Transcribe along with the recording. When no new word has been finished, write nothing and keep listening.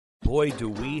boy, do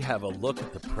we have a look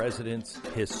at the president's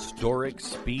historic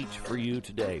speech for you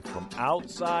today. From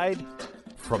outside,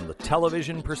 from the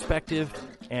television perspective,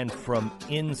 and from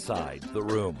inside the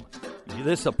room.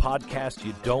 This is a podcast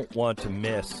you don't want to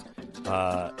miss.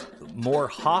 More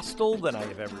hostile than I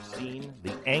have ever seen.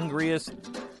 The angriest,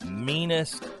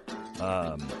 meanest,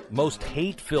 most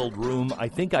hate-filled room I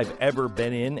think I've ever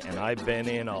been in, and I've been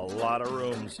in a lot of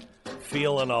rooms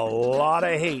feeling a lot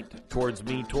of hate towards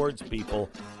me, towards people,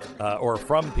 or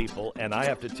from people, and I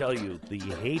have to tell you, the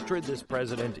hatred this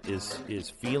president is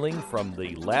feeling from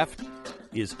the left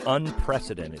is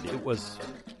unprecedented. It was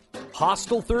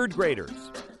hostile third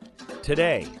graders.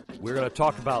 Today, we're going to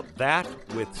talk about that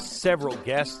with several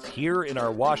guests here in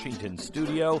our Washington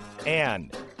studio.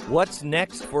 And what's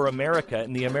next for America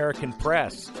and the American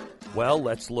press? Well,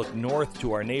 let's look north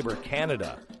to our neighbor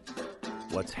Canada.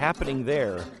 What's happening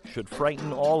there should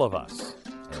frighten all of us.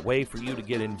 And a way for you to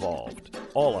get involved.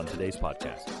 All on today's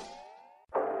podcast.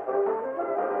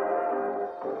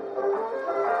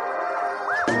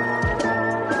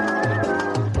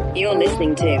 You're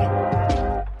listening to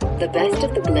the Best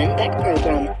of the Glenn Beck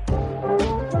program.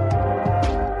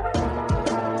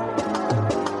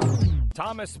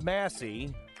 Thomas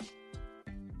Massie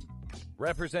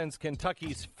represents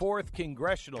Kentucky's 4th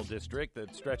congressional district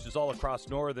that stretches all across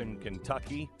northern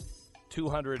Kentucky,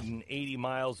 280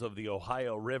 miles of the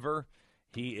Ohio River.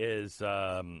 He is,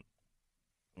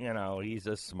 he's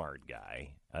a smart guy.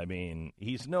 I mean,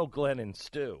 he's no Glenn and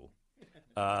Stu,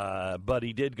 but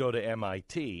he did go to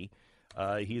MIT.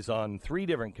 He's on 3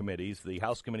 different committees, the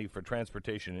House Committee for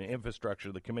Transportation and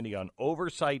Infrastructure, the Committee on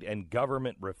Oversight and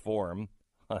Government Reform,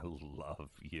 I love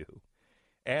you,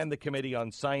 and the Committee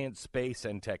on Science, Space,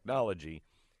 and Technology.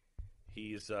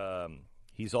 He's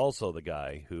also the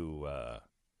guy who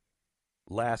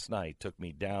last night took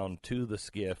me down to the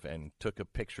skiff and took a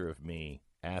picture of me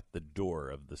at the door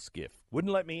of the skiff.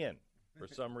 Wouldn't let me in for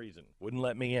some reason. Wouldn't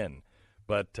let me in.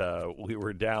 But we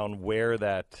were down where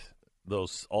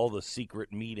all the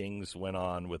secret meetings went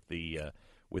on with the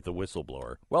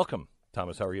whistleblower. Welcome,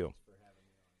 Thomas. How are you? Thanks for having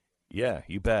me on. Yeah,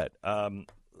 you bet.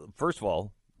 First of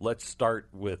all, let's start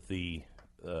with the.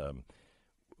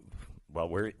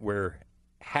 We're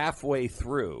halfway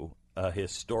through a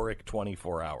historic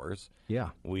 24 hours. Yeah,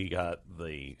 we got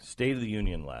the State of the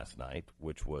Union last night,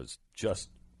 which was just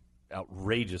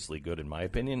outrageously good in my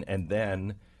opinion, and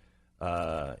then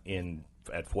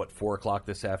at 4 o'clock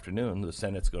this afternoon, the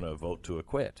Senate's going to vote to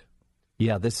acquit.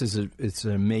 Yeah, it's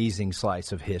an amazing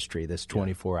slice of history, this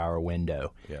 24-hour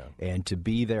window. Yeah. And to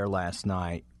be there last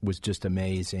night was just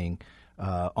amazing.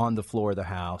 On the floor of the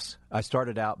House, I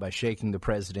started out by shaking the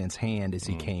president's hand as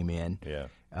he came in,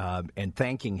 and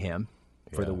thanking him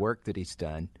for the work that he's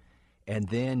done. And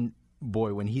then,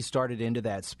 boy, when he started into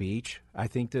that speech, I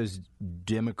think those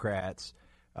Democrats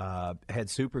had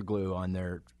super glue on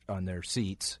their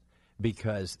seats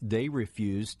because they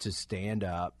refused to stand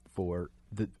up for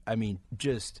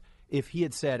if he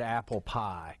had said apple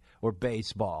pie or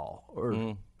baseball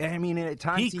or at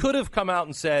times he could have come out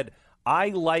and said, I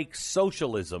like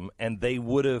socialism, and they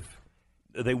would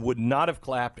not have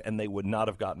clapped and they would not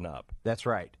have gotten up. That's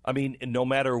right. I mean, no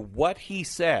matter what he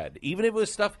said, even if it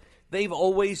was stuff they've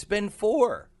always been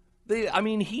for.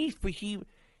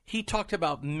 He talked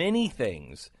about many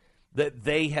things that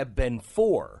they have been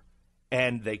for,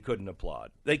 and they couldn't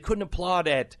applaud. They couldn't applaud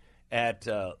at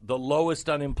the lowest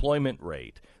unemployment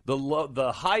rate,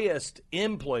 the highest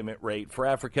employment rate for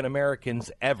African Americans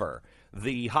ever,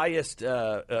 the highest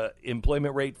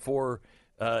employment rate for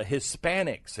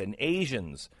Hispanics and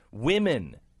Asians,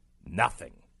 women.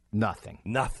 Nothing.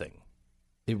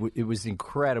 It was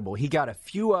incredible. He got a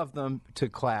few of them to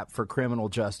clap for criminal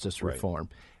justice reform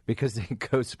because they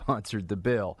co-sponsored the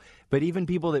bill. But even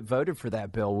people that voted for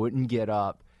that bill wouldn't get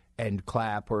up and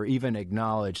clap or even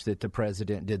acknowledge that the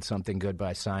president did something good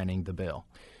by signing the bill.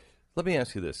 Let me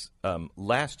ask you this.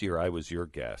 Last year I was your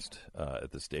guest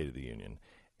at the State of the Union,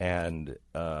 and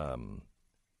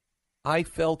I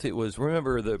felt it was,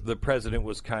 remember, the president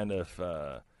was kind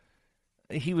of,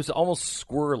 he was almost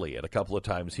squirrely at a couple of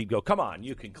times. He'd go, come on,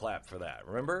 you can clap for that.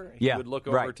 Remember? He would look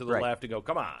over to the left and go,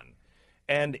 come on.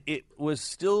 And it was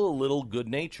still a little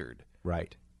good-natured.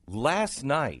 Right. Last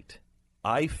night,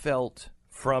 I felt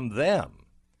from them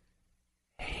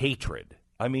hatred.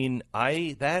 I mean,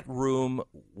 that room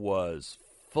was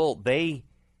full. They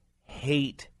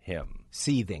hate him.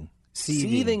 Seething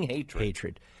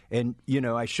hatred. And,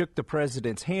 I shook the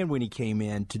president's hand when he came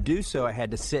in. To do so, I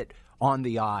had to sit on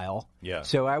the aisle. Yeah.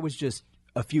 So I was just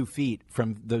a few feet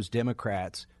from those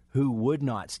Democrats who would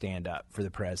not stand up for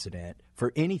the president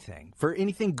for anything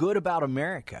good about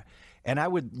America. And I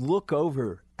would look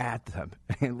over at them.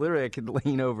 And literally I could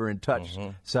lean over and touch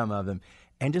some of them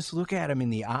and just look at them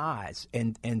in the eyes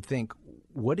and think,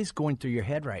 what is going through your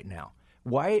head right now?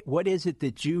 What is it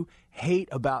that you hate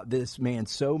about this man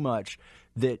so much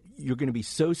that you're going to be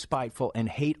so spiteful and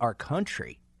hate our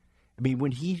country? I mean,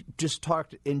 when he just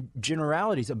talked in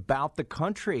generalities about the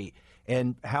country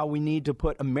and how we need to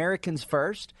put Americans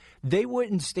first, they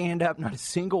wouldn't stand up. Not a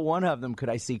single one of them could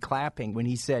I see clapping when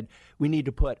he said we need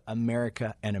to put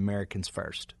America and Americans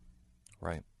first.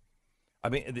 Right. I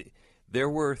mean, there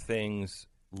were things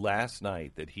last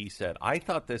night that he said. I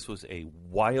thought this was a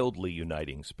wildly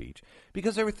uniting speech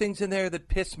because there were things in there that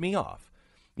pissed me off.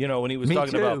 You know, when he was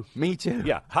talking about... Me too.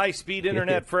 Yeah, high-speed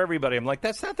internet for everybody. I'm like,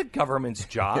 that's not the government's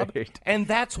job. And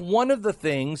that's one of the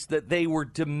things that they were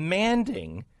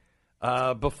demanding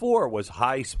before was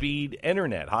high-speed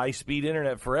internet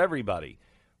for everybody.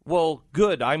 Well,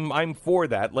 good. I'm for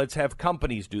that. Let's have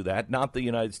companies do that, not the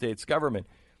United States government.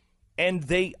 And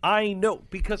I know,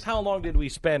 because how long did we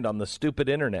spend on the stupid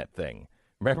internet thing?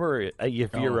 Remember,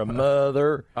 if you're a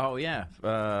mother. Oh yeah,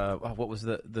 what was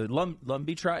the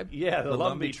Lumbee tribe? Yeah, the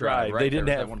Lumbee tribe. Right, they didn't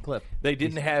have that one clip. They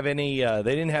didn't have any. They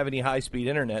didn't have any high-speed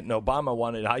internet, and Obama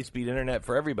wanted high-speed internet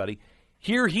for everybody.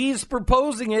 Here he's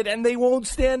proposing it, and they won't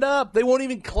stand up. They won't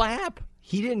even clap.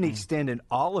 He didn't extend an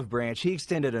olive branch. He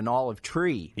extended an olive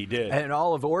tree. He did. An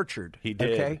olive orchard. He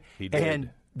did. Okay? He did. And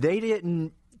they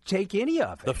didn't take any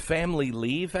of it. The Family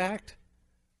Leave Act.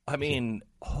 I mean,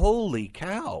 holy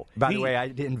cow. By the way, I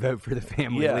didn't vote for the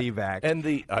Family Leave Act. And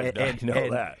I know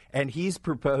that. And he's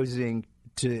proposing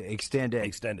to extend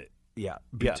it. Yeah,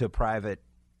 to private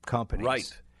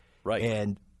companies. Right.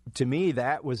 And to me,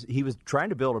 he was trying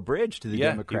to build a bridge to the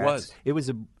Democrats. He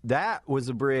was. That was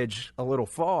a bridge a little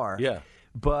far. Yeah.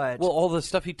 But all the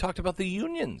stuff he talked about the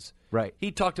unions. Right.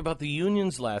 He talked about the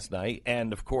unions last night,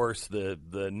 and of course the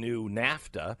new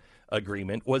NAFTA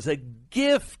agreement was a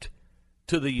gift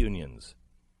to the unions.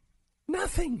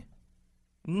 Nothing.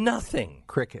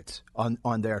 Crickets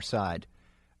on their side.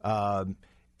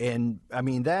 And, I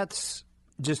mean, that's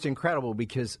just incredible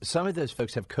because some of those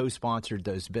folks have co-sponsored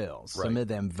those bills. Right. Some of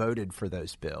them voted for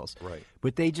those bills. Right.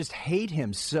 But they just hate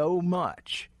him so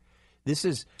much.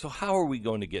 So how are we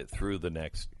going to get through the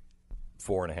next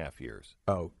 4.5 years?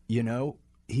 Oh,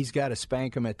 he's got to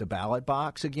spank them at the ballot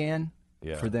box again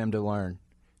for them to learn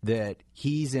that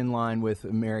he's in line with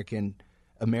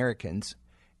Americans,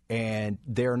 and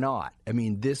they're not. I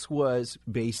mean, this was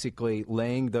basically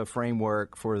laying the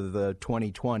framework for the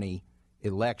 2020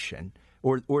 election,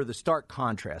 or the stark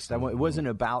contrast. It wasn't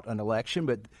about an election,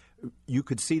 but you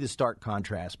could see the stark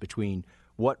contrast between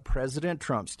what President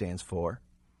Trump stands for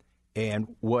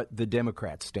and what the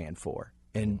Democrats stand for.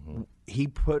 And he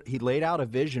laid out a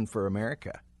vision for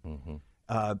America.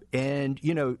 And,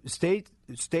 State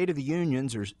of the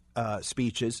Unions or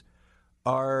speeches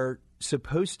are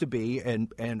supposed to be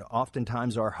and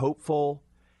oftentimes are hopeful.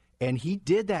 And he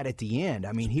did that at the end.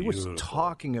 I mean, he was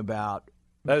talking about.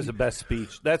 That is the best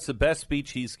speech. That's the best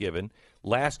speech he's given.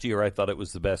 Last year, I thought it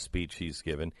was the best speech he's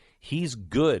given. He's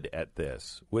good at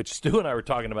this, which Stu and I were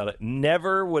talking about it.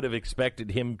 Never would have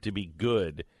expected him to be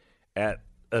good at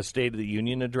a State of the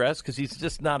Union address because he's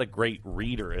just not a great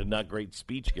reader and not a great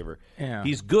speech giver. Yeah.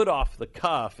 He's good off the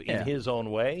cuff in his own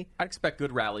way. I expect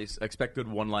good rallies. I expect good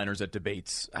one-liners at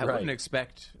debates. I wouldn't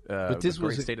expect but this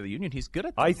was a State of the Union. He's good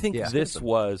at them. I think this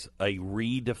was a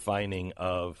redefining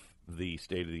of the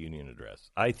State of the Union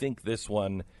address. I think this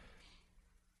one,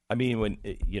 I mean, when,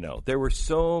 there were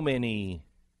so many,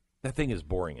 that thing is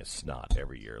boring as snot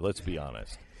every year, let's be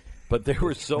honest. But there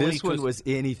were so many. This one was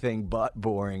anything but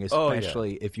boring,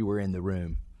 especially if you were in the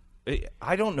room.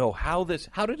 I don't know how did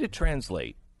it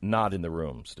translate not in the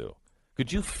room, Stu?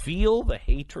 Could you feel the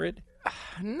hatred?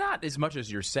 Not as much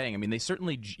as you're saying. I mean,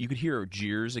 you could hear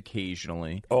jeers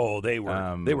occasionally. Oh, they were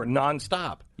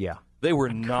nonstop. Yeah. They were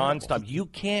nonstop. You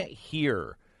can't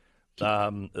hear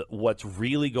what's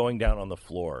really going down on the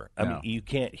floor. I mean, you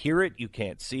can't hear it. You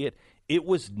can't see it. It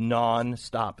was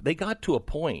nonstop. They got to a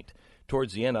point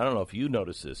towards the end. I don't know if you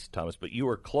noticed this, Thomas, but you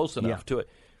were close enough to it.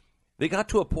 They got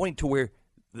to a point to where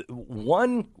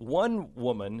one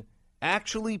woman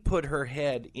actually put her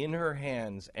head in her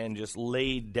hands and just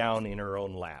laid down in her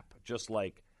own lap, just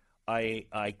like,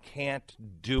 I can't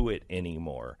do it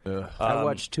anymore. I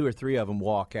watched 2 or 3 of them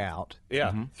walk out.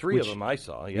 Yeah, 3 of them I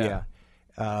saw. Yeah.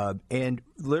 And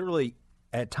literally,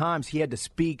 at times, he had to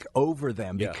speak over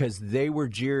them because they were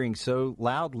jeering so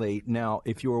loudly. Now,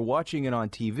 if you were watching it on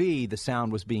TV, the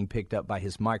sound was being picked up by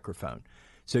his microphone.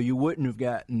 So you wouldn't have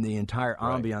gotten the entire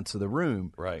ambiance of the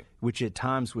room, which at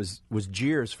times was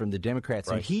jeers from the Democrats.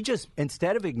 And he just,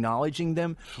 instead of acknowledging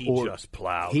them, just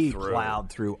plowed through. He plowed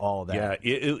through all that.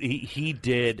 Yeah, he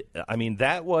did. I mean,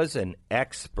 that was an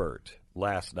expert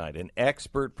last night, an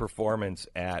expert performance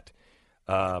at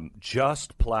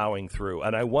just plowing through.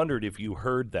 And I wondered if you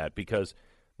heard that, because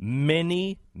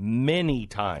many, many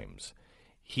times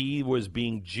he was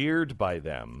being jeered by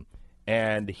them,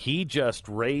 and he just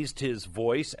raised his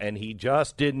voice, and he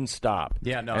just didn't stop.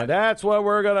 Yeah, no. And that's what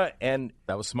we're going to... And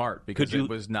that was smart, because it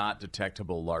was not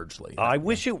detectable largely. I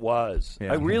wish it was.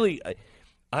 Yeah.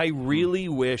 I really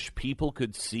wish people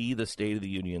could see the State of the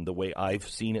Union the way I've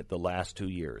seen it the last 2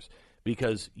 years,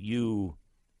 because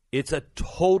it's a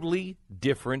totally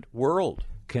different world.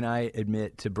 Can I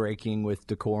admit to breaking with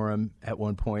decorum at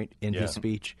one point in his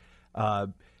speech?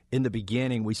 In the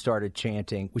beginning, we started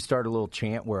chanting. We started a little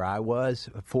chant where I was,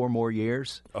 4 more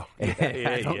years. Oh,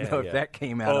 I don't know if that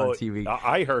came out on TV.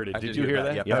 I heard it. Did you hear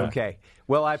that? Yeah. Okay.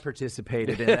 Well, I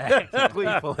participated in that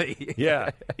gleefully.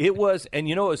 Yeah, it was. And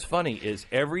you know what's funny is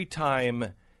every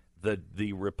time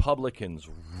the Republicans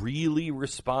really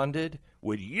responded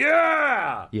with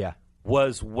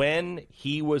was when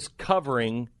he was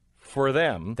covering for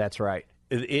them. That's right.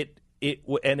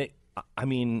 I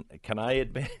mean, can I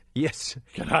admit? Yes.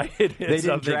 Can I admit They didn't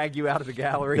something? drag you out of the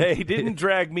gallery? They didn't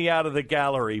drag me out of the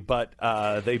gallery, but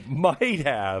they might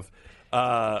have.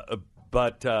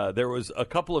 But there was a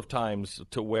couple of times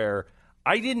to where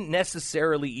I didn't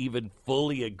necessarily even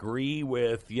fully agree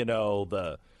with,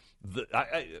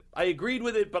 I agreed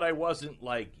with it, but I wasn't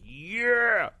like,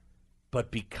 yeah.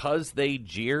 But because they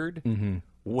jeered,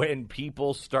 when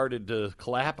people started to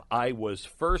clap, I was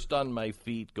first on my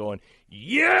feet going,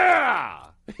 yeah!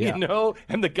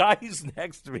 And the guys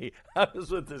next to me, I was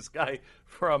with this guy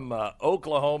from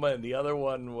Oklahoma, and the other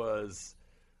one was,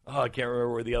 I can't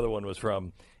remember where the other one was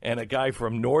from, and a guy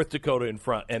from North Dakota in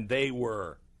front, and they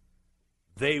were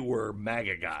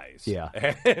MAGA guys. Yeah.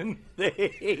 And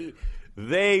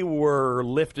they were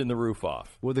lifting the roof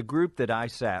off. Well, the group that I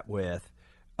sat with,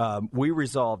 we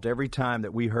resolved every time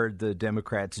that we heard the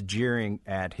Democrats jeering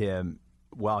at him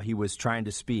while he was trying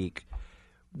to speak,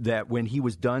 that when he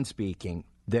was done speaking,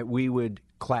 that we would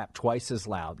clap twice as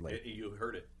loudly. You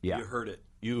heard it. Yeah. You heard it.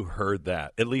 You heard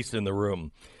that, at least in the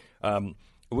room.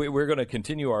 We're going to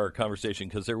continue our conversation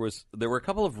because there were a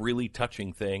couple of really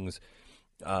touching things.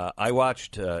 I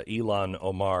watched Ilhan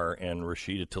Omar and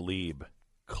Rashida Tlaib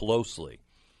closely,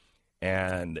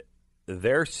 and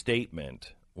their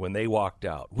statement when they walked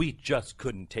out, we just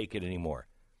couldn't take it anymore.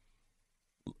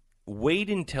 Wait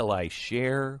until I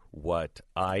share what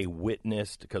I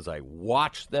witnessed, because I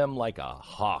watched them like a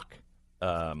hawk,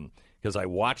 because I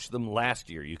watched them last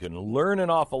year. You can learn an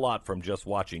awful lot from just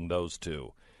watching those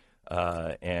two.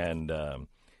 And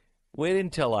wait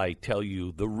until I tell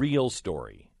you the real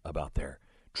story about their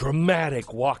dramatic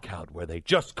walkout where they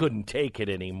just couldn't take it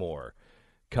anymore.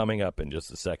 Coming up in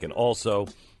just a second. Also,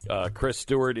 Chris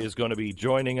Stewart is going to be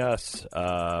joining us.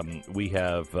 We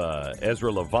have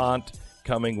Ezra Levant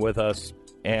coming with us,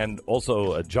 and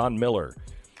also John Miller,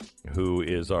 who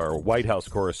is our White House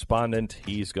correspondent.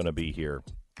 He's going to be here.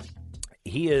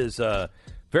 He is a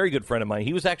very good friend of mine.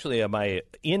 He was actually my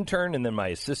intern and then my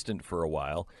assistant for a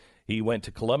while. He went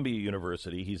to Columbia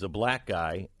University. He's a black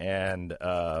guy, and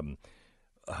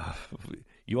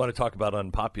you want to talk about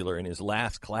unpopular. In his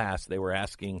last class, they were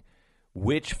asking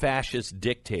which fascist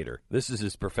dictator, this is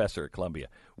his professor at Columbia,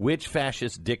 which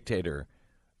fascist dictator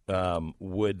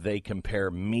would they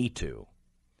compare me to?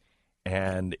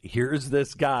 And here's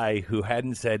this guy who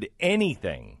hadn't said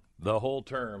anything the whole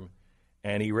term,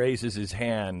 and he raises his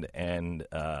hand, and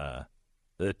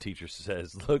the teacher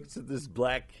looks at this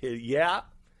black kid,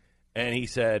 and he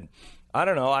said, I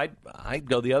don't know. I'd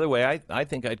go the other way. I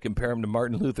think I'd compare him to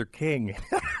Martin Luther King.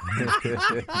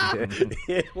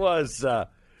 It was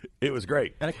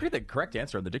great. And I agree the correct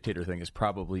answer on the dictator thing is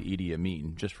probably Idi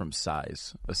Amin, just from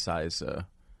size,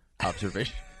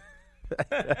 observation.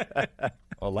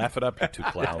 Well, laugh it up, you two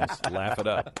clowns. Laugh it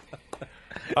up.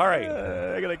 All right.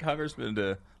 I got a congressman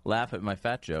to laugh at my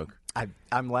fat joke.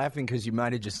 I'm laughing because you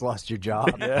might have just lost your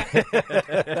job.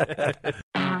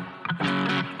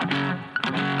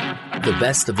 The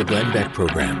best of the Glenn Beck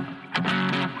program.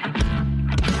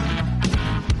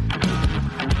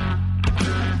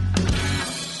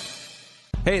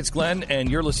 Hey, it's Glenn, and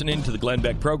you're listening to the Glenn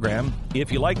Beck program.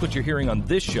 If you like what you're hearing on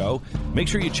this show, make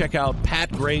sure you check out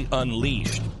Pat Gray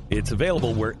Unleashed. It's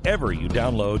available wherever you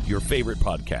download your favorite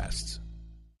podcasts.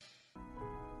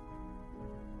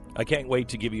 I can't wait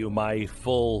to give you my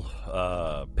full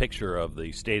picture of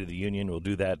the State of the Union. We'll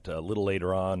do that a little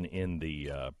later on in the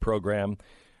program.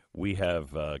 We have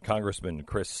Congressman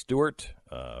Chris Stewart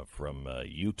from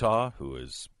Utah who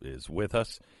is with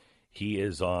us. He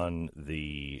is on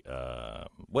the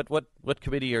what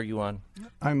committee are you on?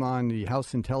 I'm on the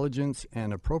House Intelligence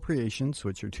and Appropriations,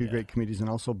 which are two great committees, and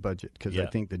also Budget, because I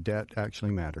think the debt actually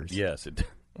matters. Yes, it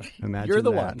Imagine You're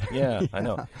the that. one. Yeah, I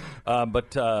know.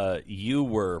 But you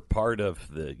were part of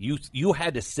the you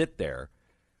had to sit there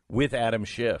with Adam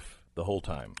Schiff the whole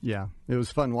time. Yeah, it was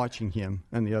fun watching him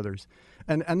and the others.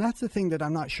 And that's the thing that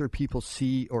I'm not sure people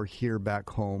see or hear back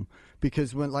home,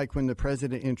 because when the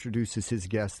president introduces his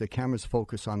guests, the cameras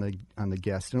focus on the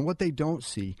guest, and what they don't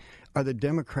see are the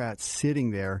Democrats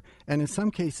sitting there, and in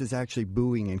some cases actually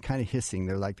booing and kind of hissing.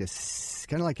 They're like this,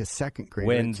 kind of like a second grader.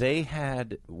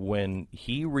 When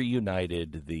he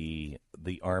reunited the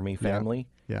Army family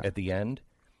at the end,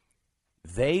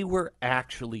 they were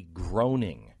actually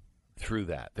groaning through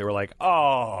that. They were like,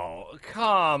 "Oh,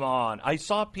 come on!" I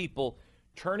saw people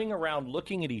turning around,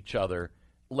 looking at each other,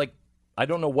 like, I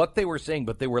don't know what they were saying,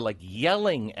 but they were like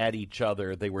yelling at each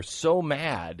other. They were so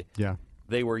mad. Yeah.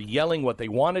 They were yelling what they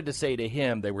wanted to say to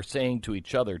him. They were saying to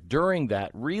each other during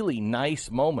that really nice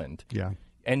moment. Yeah.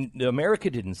 And America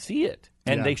didn't see it.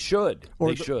 And they should.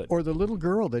 Or the little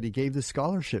girl that he gave the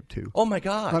scholarship to. Oh, my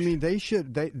gosh. I mean, they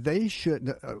should,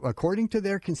 according to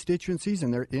their constituencies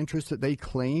and their interests that they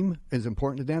claim is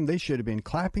important to them, they should have been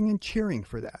clapping and cheering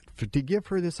for that, to give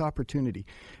her this opportunity.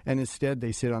 And instead,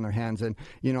 they sit on their hands. And,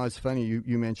 you know, it's funny,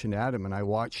 you mentioned Adam, and I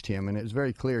watched him, and it was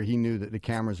very clear he knew that the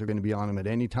cameras were going to be on him at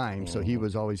any time, so he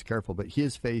was always careful. But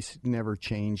his face never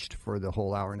changed for the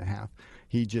whole hour and a half.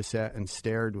 He just sat and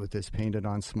stared with this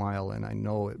painted-on smile, and I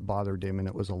know it bothered him, and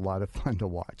it was a lot of fun to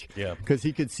watch. Yeah. Because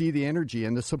he could see the energy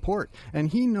and the support. And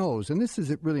he knows, and this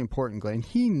is really important, Glenn,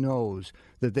 he knows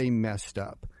that they messed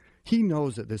up. He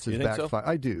knows that this is backfire.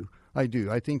 So? I do.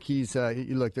 I think he's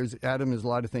look. Adam is a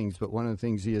lot of things, but one of the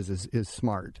things he is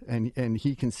smart, and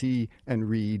he can see and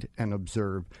read and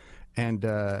observe. And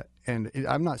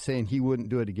I'm not saying he wouldn't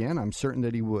do it again. I'm certain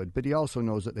that he would. But he also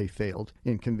knows that they failed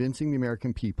in convincing the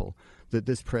American people that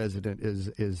this president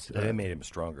is. They made him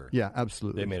stronger. Yeah,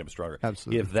 absolutely. They made him stronger.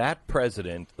 Absolutely. If that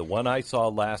president, the one I saw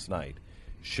last night,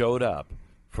 showed up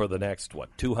for the next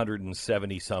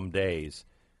 270 some days,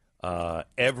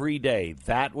 every day,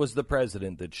 that was the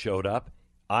president that showed up,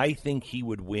 I think he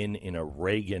would win in a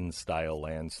Reagan-style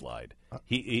landslide.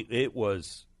 That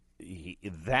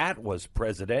was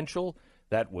presidential.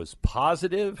 That was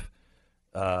positive.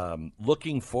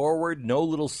 Looking forward, no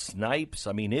little snipes.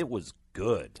 I mean, it was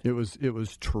good. It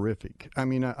was terrific. I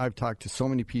mean, I've talked to so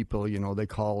many people. You know, they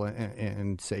call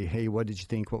and say, "Hey, what did you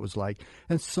think? What was like?"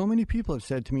 And so many people have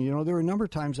said to me, you know, there were a number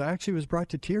of times I actually was brought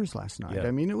to tears last night. Yeah.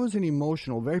 I mean, it was an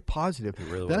emotional, very positive.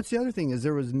 It really That's was. The other thing is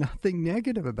there was nothing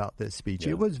negative about this speech.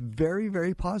 Yeah. It was very,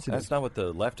 very positive. That's not what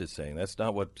the left is saying. That's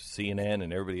not what CNN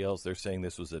and everybody else. They're saying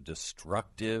this was a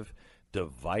destructive,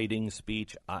 dividing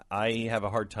speech. I have a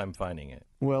hard time finding it.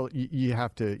 Well, you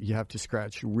have to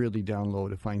scratch really down low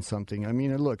to find something. I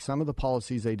mean, look, some of the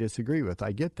policies they disagree with.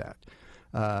 I get that,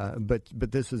 but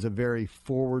this is a very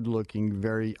forward-looking,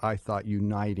 very, I thought,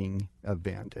 uniting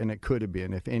event, and it could have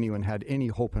been if anyone had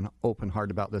any open heart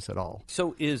about this at all.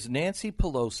 So, is Nancy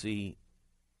Pelosi?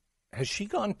 Has she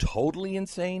gone totally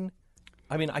insane?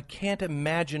 I mean, I can't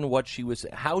imagine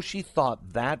how she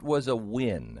thought that was a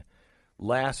win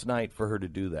last night for her to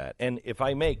do that. And if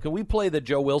I may, can we play the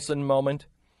Joe Wilson moment?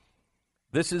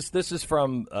 This is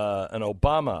from an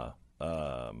Obama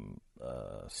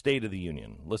State of the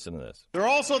Union. Listen to this. There are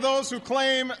also those who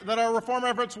claim that our reform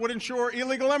efforts would ensure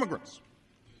illegal immigrants.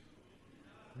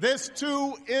 This,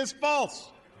 too, is false.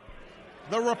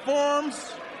 The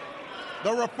reforms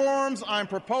I'm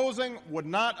proposing would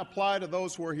not apply to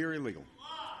those who are here illegally.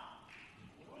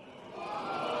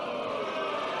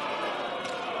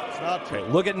 Okay,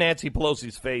 look at Nancy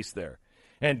Pelosi's face there.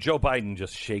 And Joe Biden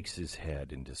just shakes his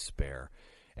head in despair.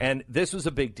 And this was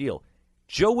a big deal.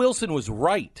 Joe Wilson was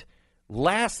right.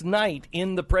 Last night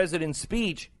in the president's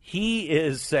speech, he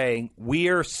is saying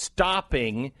we're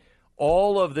stopping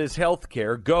all of this health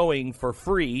care going for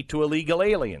free to illegal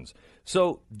aliens.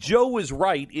 So Joe was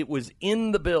right. It was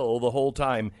in the bill the whole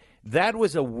time. That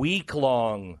was a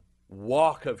week-long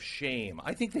walk of shame.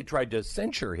 I think they tried to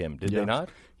censure him, did they not?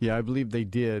 Yeah, I believe they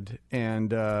did,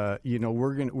 and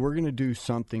we're gonna do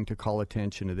something to call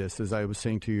attention to this. As I was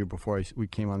saying to you before we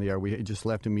came on the air, we just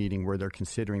left a meeting where they're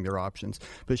considering their options.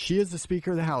 But she is the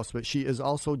Speaker of the House, but she is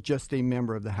also just a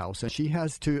member of the House, and she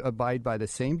has to abide by the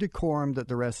same decorum that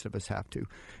the rest of us have to.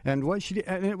 And what she did,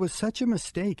 and it was such a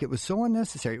mistake. It was so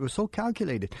unnecessary. It was so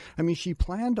calculated. I mean, she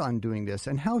planned on doing this,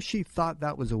 and how she thought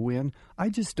that was a win, I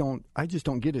just don't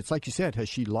get it. It's like you said, has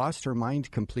she lost her mind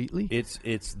completely? It's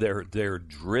they're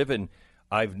driven.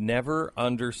 I've never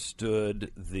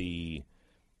understood the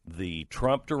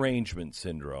Trump derangement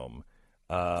syndrome,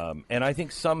 and I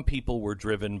think some people were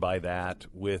driven by that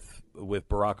with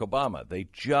Barack Obama. They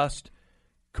just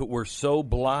were so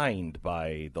blind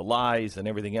by the lies and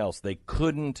everything else. They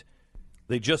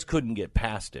just couldn't get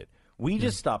past it. We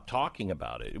just stopped talking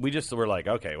about it. We just were like,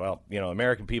 okay, well,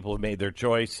 American people have made their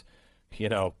choice.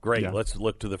 Great. Yeah. Let's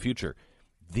look to the future.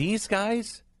 These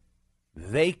guys.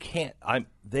 They can't.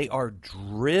 They are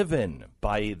driven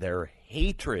by their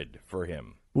hatred for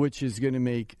him, which is going to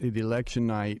make the election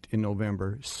night in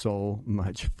November so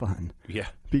much fun. Yeah,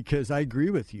 because I agree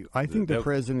with you. I think the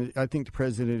president. I think the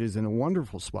president is in a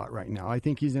wonderful spot right now. I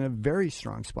think he's in a very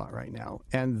strong spot right now,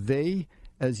 and they,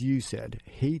 as you said,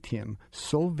 hate him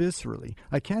so viscerally.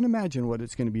 I can't imagine what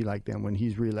it's going to be like then when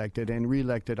he's reelected, and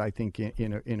reelected, I think,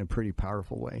 in a pretty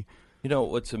powerful way.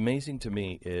 What's amazing to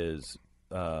me is.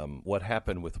 What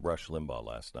happened with Rush Limbaugh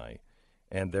last night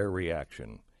and their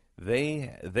reaction.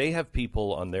 They have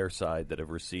people on their side that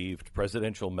have received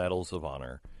presidential medals of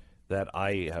honor that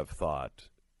I have thought,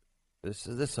 this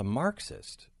is a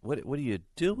Marxist. What are you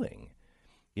doing?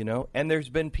 And there's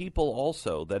been people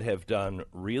also that have done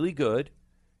really good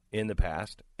in the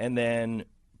past, and then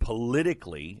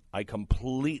politically I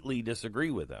completely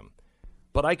disagree with them.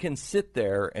 But I can sit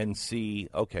there and see,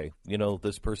 okay,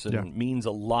 this person means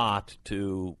a lot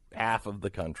to half of the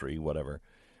country, whatever.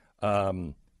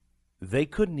 They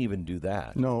couldn't even do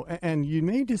that. No, and you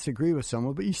may disagree with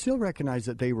someone, but you still recognize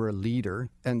that they were a leader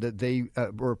and that they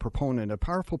were a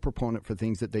powerful proponent for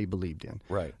things that they believed in.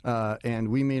 Right. And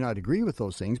we may not agree with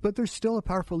those things, but they're still a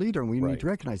powerful leader, and we need to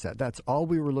recognize that. That's all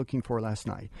we were looking for last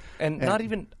night. And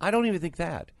I don't even think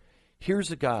that.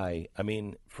 Here's a guy,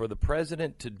 for the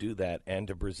president to do that and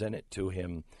to present it to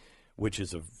him, which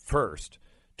is a first,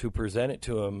 to present it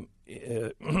to him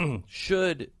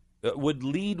would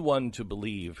lead one to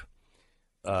believe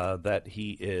that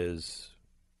he's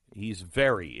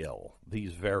very ill.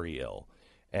 He's very ill.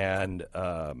 And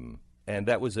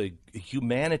that was a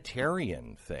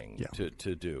humanitarian thing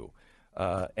to do.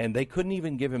 And they couldn't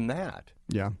even give him that.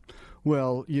 Yeah.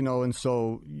 Well, and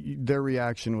so their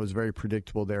reaction was very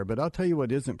predictable there. But I'll tell you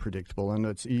what isn't predictable, and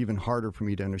it's even harder for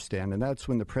me to understand, and that's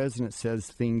when the president says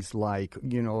things like,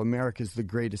 America's the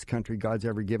greatest country God's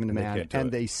ever given to man,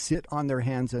 and they sit on their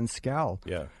hands and scowl.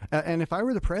 Yeah. And if I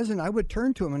were the president, I would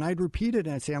turn to him and I'd repeat it,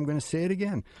 and I'd say, I'm going to say it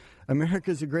again.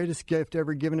 America's the greatest gift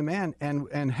ever given to man,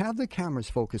 and have the cameras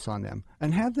focus on them,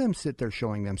 and have them sit there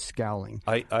showing them scowling.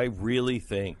 I really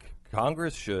think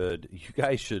Congress should, you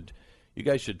guys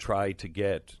should try to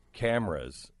get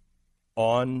cameras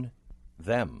on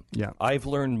them. Yeah. I've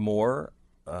learned more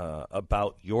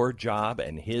about your job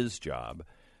and his job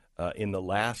in the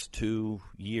last 2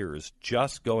 years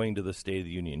just going to the State of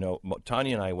the Union.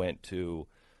 Tanya and I went to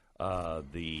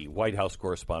the White House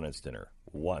Correspondents' Dinner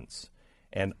once.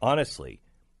 And honestly,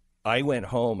 I went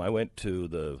home, I went to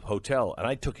the hotel, and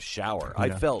I took a shower. Yeah. I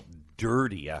felt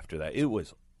dirty after that. It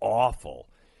was awful.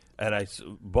 And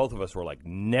both of us were like,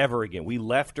 never again. We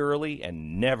left early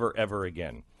and never, ever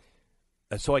again.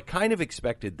 So I kind of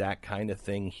expected that kind of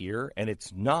thing here, and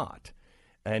it's not.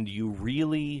 And you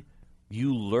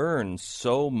learn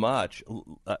so much.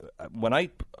 When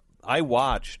I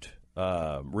watched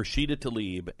Rashida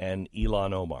Tlaib and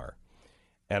Ilhan Omar,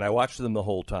 and I watched them the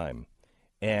whole time.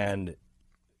 And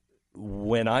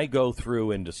when I go through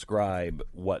and describe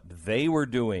what they were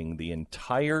doing the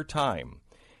entire time,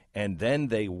 and then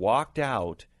they walked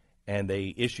out and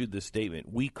they issued the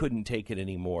statement, we couldn't take it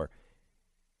anymore.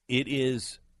 It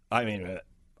is,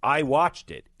 I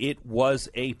watched it. It was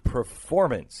a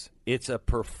performance. It's a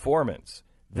performance.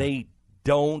 They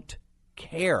don't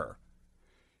care.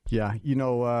 Yeah,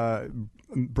 Barack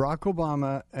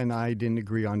Obama and I didn't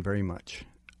agree on very much.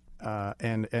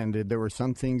 And there were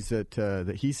some things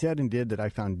that he said and did that I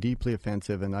found deeply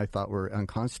offensive and I thought were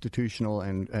unconstitutional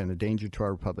and a danger to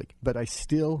our republic. But I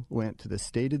still went to the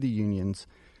State of the Unions,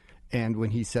 and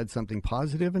when he said something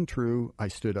positive and true, I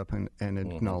stood up and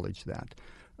acknowledged that.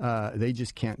 They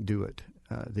just can't do it.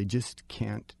 They just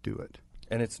can't do it.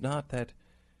 And it's not that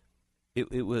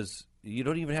it was – you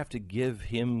don't even have to give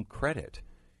him credit.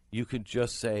 You could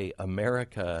just say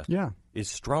America is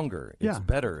stronger. It's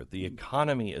better. The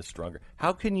economy is stronger.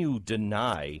 How can you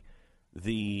deny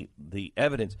the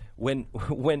evidence when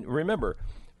remember,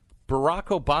 Barack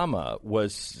Obama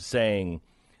was saying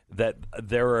that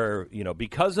there are,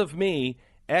 because of me,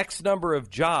 X number of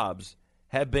jobs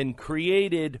have been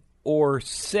created or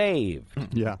saved.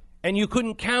 Yeah. And you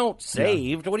couldn't count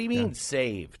saved. What do you mean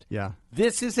saved? Yeah.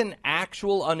 This is an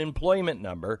actual unemployment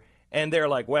number. And they're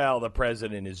like, well, the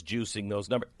president is juicing those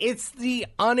numbers. It's the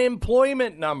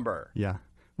unemployment number. Yeah,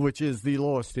 which is the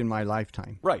lowest in my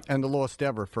lifetime. Right. And the lowest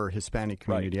ever for Hispanic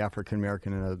community, African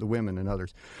American, and the women and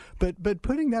others. But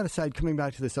putting that aside, coming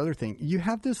back to this other thing, you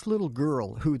have this little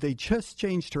girl who they just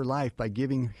changed her life by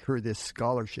giving her this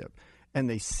scholarship. And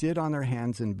they sit on their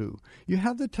hands and boo. You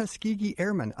have the Tuskegee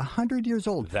Airmen, 100 years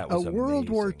old, that was a World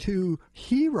War II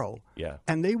hero. Yeah.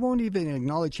 And they won't even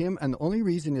acknowledge him. And the only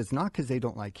reason is not because they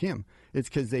don't like him. It's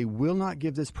because they will not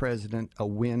give this president a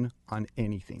win on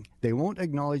anything. They won't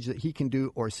acknowledge that he can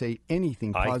do or say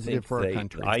anything positive for our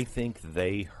country. I think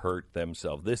they hurt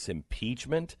themselves. This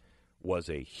impeachment was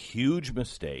a huge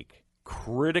mistake,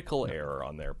 critical error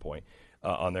on their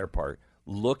part.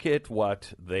 Look at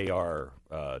what they are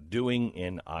doing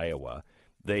in Iowa.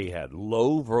 They had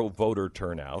low voter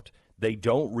turnout. They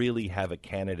don't really have a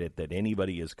candidate that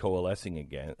anybody is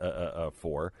coalescing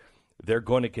for. They're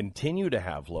going to continue to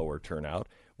have lower turnout.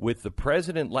 With the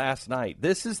president last night,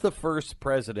 this is the first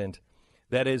president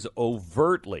that is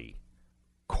overtly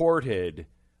courted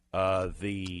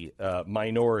the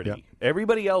minority. Yep.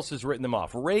 Everybody else has written them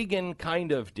off. Reagan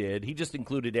kind of did. He just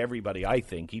included everybody, I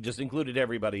think. He just included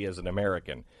everybody as an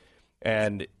American.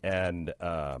 And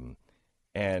there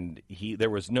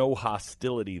was no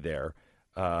hostility there.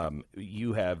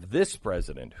 You have this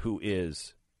president who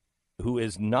is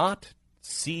not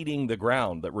ceding the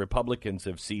ground that Republicans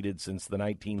have ceded since the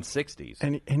 1960s.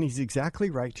 And he's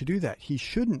exactly right to do that. He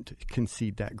shouldn't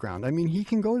concede that ground. I mean, he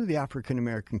can go to the African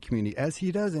American community, as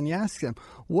he does, and he asks them,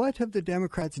 what have the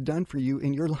Democrats done for you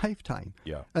in your lifetime?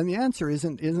 Yeah. And the answer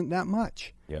isn't that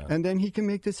much. Yeah. And then he can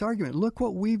make this argument, look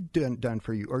what we've done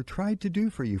for you, or tried to do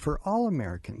for you, for all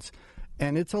Americans.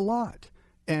 And it's a lot.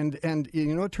 And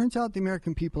it turns out the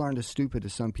American people aren't as stupid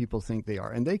as some people think they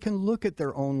are. And they can look at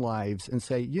their own lives and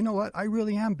say, you know what, I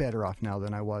really am better off now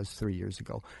than I was 3 years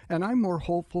ago. And I'm more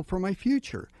hopeful for my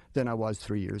future than I was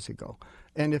 3 years ago.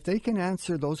 And if they can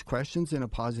answer those questions in a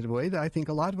positive way, I think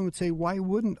a lot of them would say, why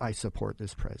wouldn't I support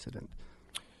this president?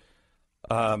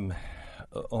 On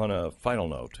a final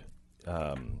note,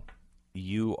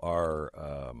 you've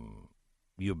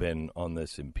been on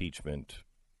this impeachment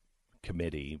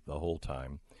committee the whole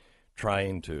time,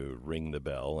 trying to ring the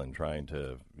bell and trying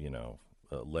to,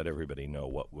 let everybody know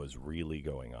what was really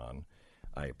going on.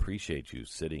 I appreciate you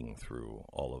sitting through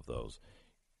all of those.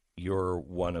 You're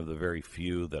one of the very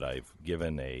few that I've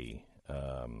given an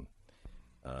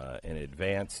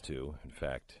advance to. In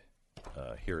fact,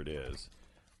 here it is.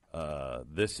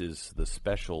 This is the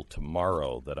special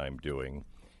tomorrow that I'm doing.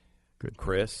 Good.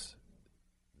 Chris,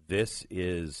 this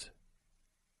is...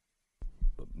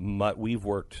 we've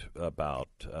worked about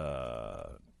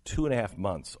 2.5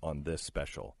 months on this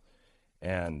special,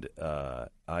 and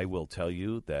I will tell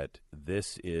you that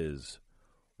this is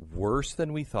worse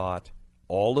than we thought.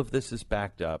 All of this is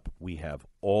backed up. We have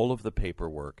all of the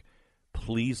paperwork.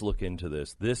 Please look into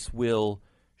this. This will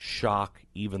shock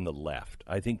even the left.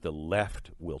 I think the left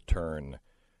will turn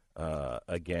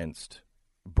against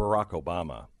Barack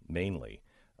Obama mainly.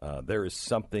 There is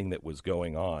something that was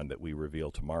going on that we reveal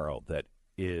tomorrow that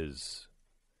is,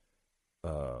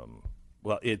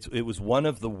 it was one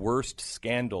of the worst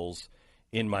scandals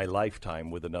in my lifetime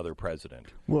with another president.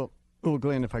 Well,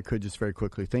 Glenn, if I could just very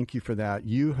quickly, thank you for that.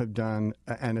 You have done,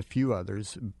 and a few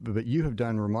others, but you have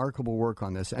done remarkable work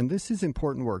on this, and this is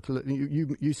important work.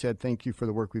 You said thank you for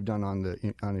the work we've done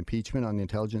on impeachment, on the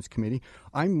Intelligence Committee.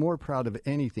 I'm more proud of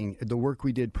anything, the work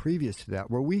we did previous to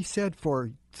that, where we said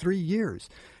for 3 years,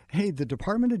 hey, the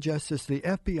Department of Justice, the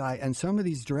FBI, and some of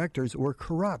these directors were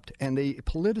corrupt, and they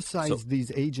politicized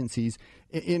these agencies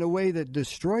in a way that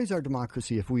destroys our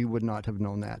democracy if we would not have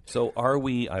known that. So are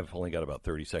we, I've only got about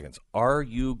 30 seconds, are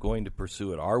you going to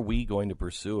pursue it? Are we going to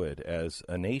pursue it as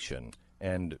a nation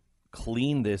and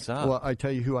clean this up? Well, I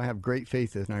tell you who I have great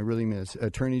faith in, and I really miss.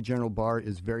 Attorney General Barr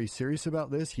is very serious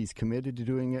about this. He's committed to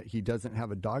doing it. He doesn't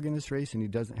have a dog in this race, and he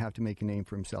doesn't have to make a name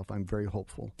for himself. I'm very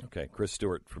hopeful. Okay. Chris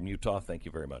Stewart from Utah, thank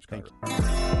you very much, Congress.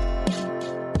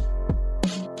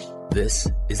 This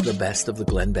is the Best of the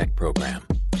Glenn Beck program.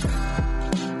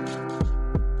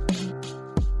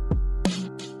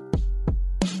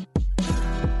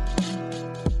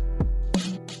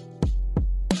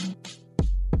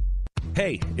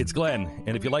 Hey, it's Glenn,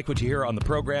 and if you like what you hear on the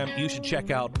program, you should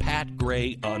check out Pat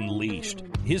Gray Unleashed.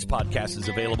 His podcast is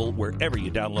available wherever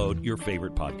you download your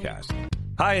favorite podcast.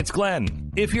 Hi, it's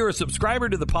Glenn. If you're a subscriber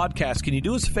to the podcast, can you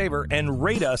do us a favor and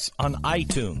rate us on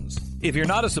iTunes? If you're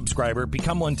not a subscriber,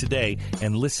 become one today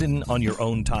and listen on your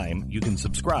own time. You can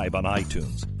subscribe on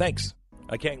iTunes. Thanks.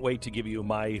 I can't wait to give you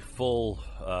my full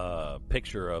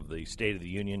picture of the State of the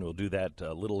Union. We'll do that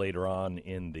a little later on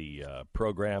in the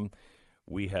program.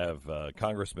 We have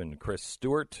Congressman Chris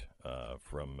Stewart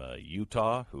from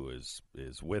Utah who is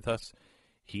with us.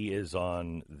 He is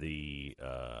on the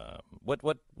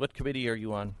what committee are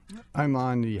you on? I'm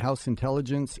on the House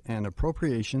Intelligence and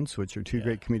Appropriations, which are two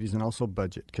great committees, and also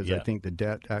Budget, because I think the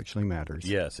debt actually matters.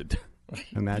 Yes, it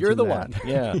Imagine you're the that. one.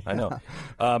 Yeah, I know.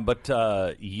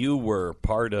 But you were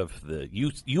part of the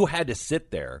you had to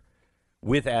sit there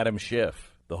with Adam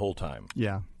Schiff the whole time.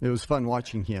 Yeah, it was fun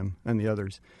watching him and the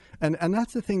others. And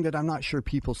that's the thing that I'm not sure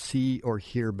people see or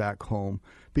hear back home,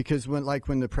 because when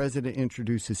the president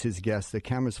introduces his guests, the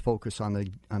cameras focus on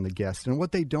the guest, and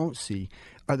what they don't see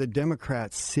are the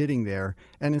Democrats sitting there,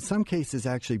 and in some cases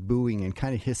actually booing and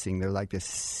kind of hissing. They're like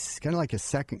this, kind of like a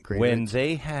second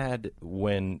grader.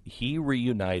 When he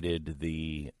reunited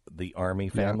the Army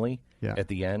family at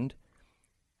the end,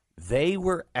 they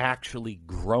were actually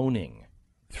groaning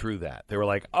through that. They were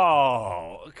like,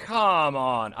 "Oh, come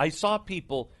on!" I saw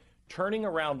people turning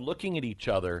around, looking at each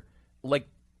other, like,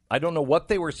 I don't know what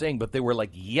they were saying, but they were like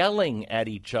yelling at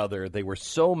each other. They were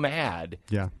so mad.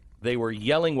 Yeah. They were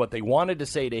yelling what they wanted to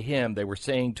say to him. They were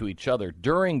saying to each other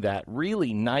during that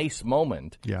really nice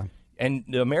moment. Yeah.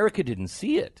 And America didn't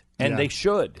see it. And they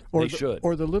should. Or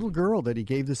the little girl that he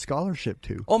gave the scholarship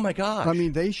to. Oh, my gosh. I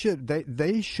mean, they should,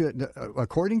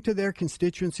 according to their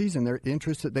constituencies and their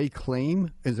interests that they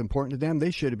claim is important to them, they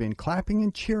should have been clapping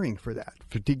and cheering for that,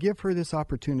 to give her this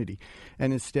opportunity.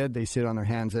 And instead, they sit on their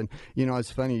hands. And, you know, it's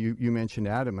funny, you mentioned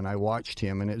Adam, and I watched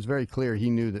him, and it was very clear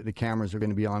he knew that the cameras were going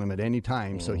to be on him at any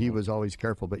time, so he was always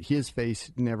careful. But his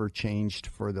face never changed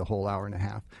for the whole hour and a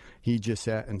half. He just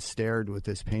sat and stared with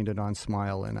this painted-on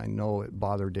smile, and I know it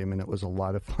bothered him, and it was a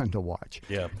lot of fun to watch.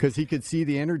 Yeah. Because he could see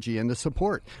the energy and the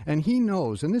support. And he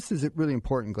knows, and this is really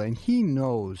important, Glenn, he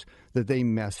knows that they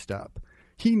messed up.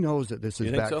 He knows that this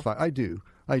is backfire. So?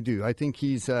 I do. I think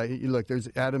he's look.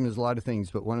 Adam is a lot of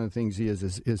things, but one of the things he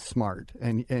is smart,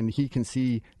 and he can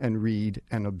see and read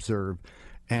and observe.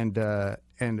 And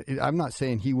I'm not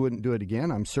saying he wouldn't do it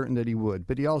again. I'm certain that he would.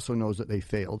 But he also knows that they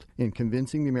failed in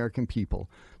convincing the American people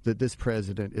that this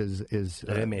president is.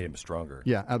 They made him stronger.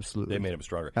 Yeah, absolutely. They made him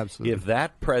stronger. Absolutely. If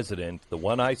that president, the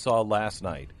one I saw last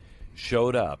night,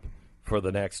 showed up for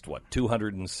the next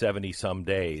 270 some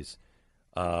days,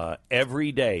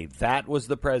 every day, that was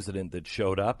the president that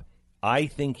showed up, I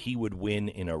think he would win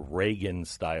in a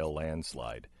Reagan-style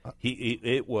landslide.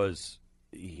 That was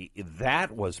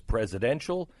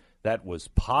presidential. That was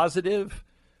positive.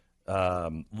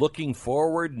 Looking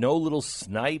forward, no little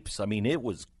snipes. I mean, it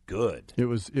was good. It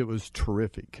was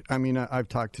terrific. I mean, I've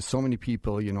talked to so many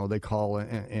people. You know, they call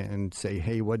and say,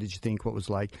 "Hey, what did you think? What was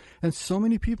like?" And so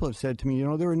many people have said to me, you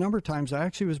know, there were a number of times I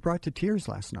actually was brought to tears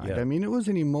last night. Yeah. I mean, it was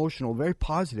an emotional, very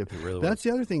positive. It really That's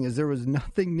the other thing, is there was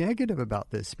nothing negative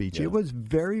about this speech. Yeah. It was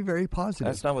very, very positive.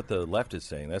 That's not what the left is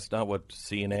saying. That's not what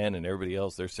CNN and everybody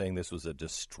else, they're saying this was a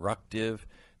destructive,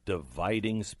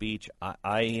 dividing speech.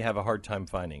 I have a hard time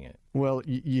finding it. Well,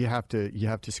 you have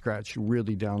to scratch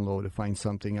really down low to find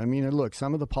something. I mean, look,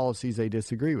 some of the policies they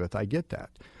disagree with. I get that,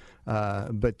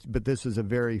 but this is a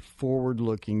very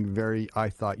forward-looking, very, I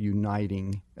thought,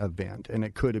 uniting event, and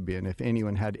it could have been if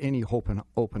anyone had any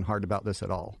open heart about this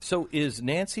at all. So, is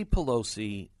Nancy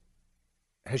Pelosi?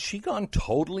 Has she gone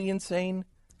totally insane?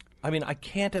 I mean, I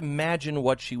can't imagine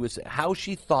how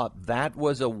she thought that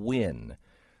was a win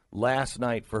last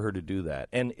night for her to do that.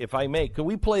 And if I may, can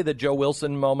we play the Joe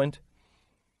Wilson moment?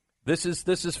 This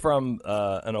is from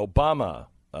an Obama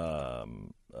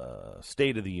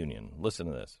State of the Union. Listen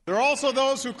to this. There are also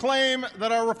those who claim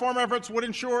that our reform efforts would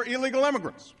ensure illegal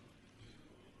immigrants.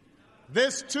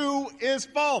 This, too, is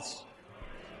false.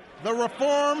 The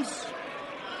reforms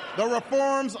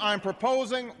I'm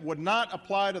proposing would not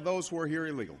apply to those who are here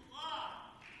illegally.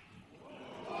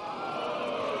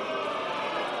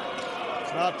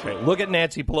 Okay, look at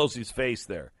Nancy Pelosi's face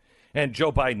there. And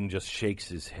Joe Biden just shakes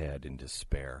his head in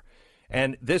despair.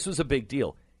 And this was a big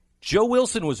deal. Joe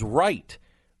Wilson was right.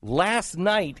 Last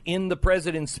night in the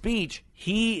president's speech,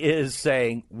 he is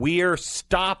saying we're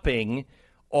stopping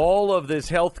all of this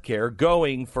health care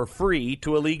going for free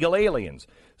to illegal aliens.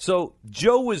 So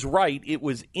Joe was right. It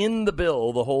was in the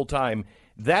bill the whole time.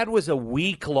 That was a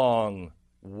week-long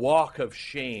walk of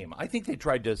shame. I think they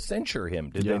tried to censure him,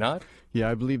 did they not? Yeah,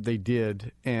 I believe they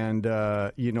did, and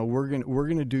we're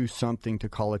gonna do something to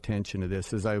call attention to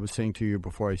this. As I was saying to you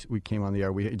before we came on the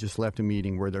air, we just left a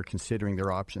meeting where they're considering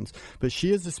their options. But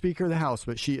she is the Speaker of the House,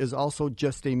 but she is also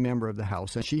just a member of the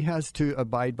House, and she has to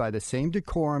abide by the same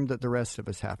decorum that the rest of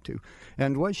us have to.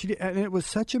 And what she did, and it was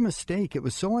such a mistake. It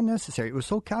was so unnecessary. It was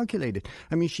so calculated.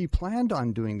 I mean, she planned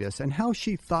on doing this, and how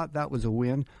she thought that was a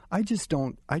win, I just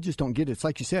don't get it. It's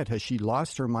like you said, has she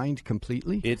lost her mind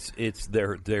completely?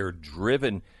 They're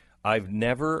driven. I've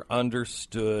never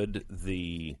understood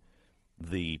the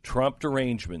Trump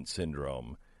derangement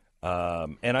syndrome,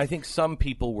 and I think some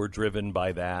people were driven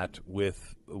by that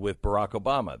with Barack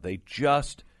Obama. They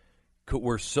just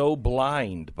were so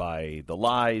blind by the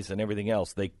lies and everything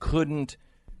else. They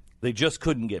just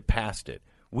couldn't get past it.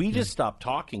 We just stopped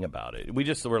talking about it. We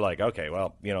just were like, okay,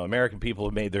 well, American people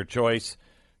have made their choice.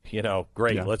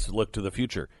 Great. Let's look to the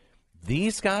future.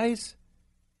 These guys.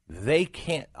 They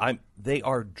can't. They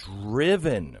are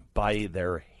driven by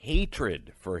their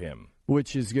hatred for him,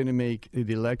 which is going to make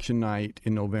the election night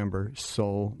in November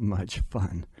so much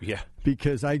fun. Yeah,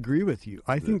 because I agree with you.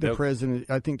 I think the president.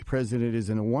 I think the president is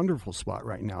in a wonderful spot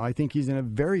right now. I think he's in a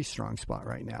very strong spot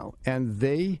right now, and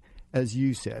they, as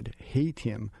you said, hate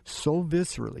him so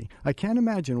viscerally. I can't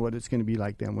imagine what it's going to be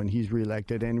like then when he's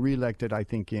reelected, and reelected, I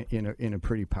think, in a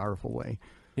pretty powerful way.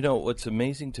 What's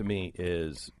amazing to me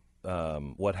is.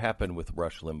 What happened with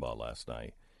Rush Limbaugh last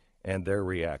night and their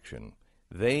reaction.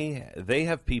 They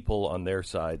have people on their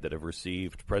side that have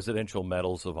received presidential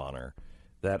medals of honor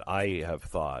that I have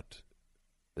thought,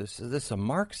 this is a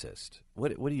Marxist.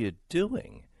 What are you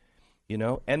doing?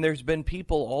 And there's been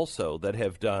people also that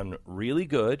have done really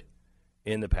good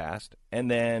in the past, and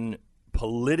then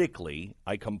politically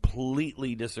I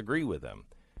completely disagree with them.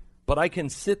 But I can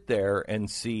sit there and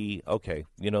see, okay,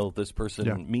 this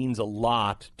person means a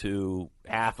lot to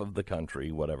half of the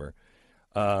country, whatever.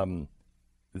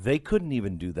 They couldn't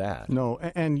even do that. No,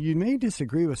 and you may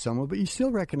disagree with someone, but you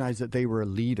still recognize that they were a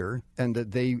leader and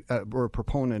that they were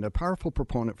a powerful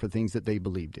proponent for things that they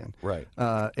believed in. Right.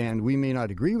 And we may not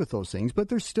agree with those things, but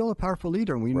they're still a powerful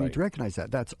leader, and we need to recognize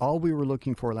that. That's all we were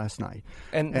looking for last night.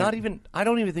 And I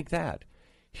don't even think that.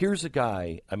 Here's a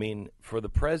guy, for the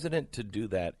president to do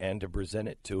that and to present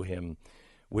it to him,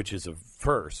 which is a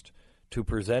first, to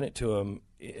present it to him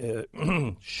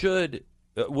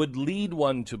would lead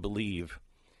one to believe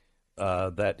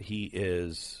that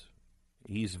he's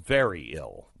very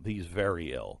ill. He's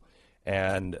very ill.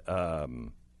 And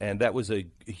that was a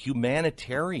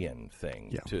humanitarian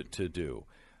thing to do.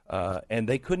 And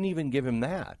they couldn't even give him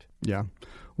that. Yeah.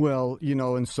 Well,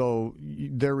 and so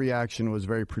their reaction was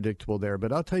very predictable there.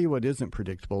 But I'll tell you what isn't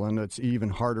predictable, and it's even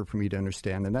harder for me to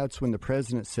understand, and that's when the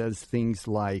president says things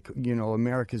like,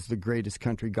 America's the greatest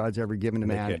country God's ever given to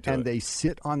man, and they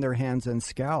sit on their hands and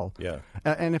scowl. Yeah.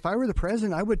 And if I were the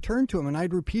president, I would turn to him and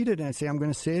I'd repeat it and I'd say, I'm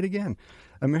going to say it again.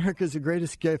 America's the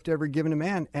greatest gift ever given to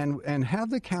man, and have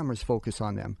the cameras focus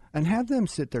on them and have them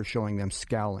sit there showing them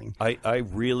scowling. I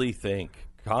really think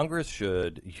Congress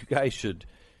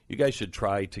you guys should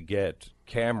try to get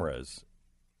cameras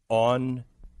on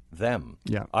them.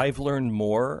 Yeah. I've learned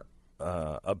more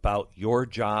about your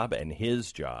job and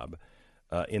his job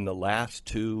in the last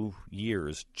 2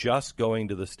 years just going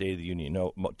to the State of the Union.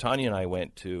 Tanya and I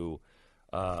went to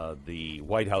the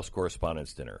White House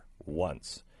Correspondents' Dinner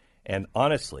once. And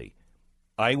honestly,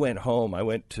 I went home, I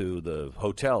went to the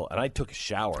hotel, and I took a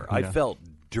shower. Yeah. I felt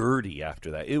dirty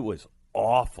after that. It was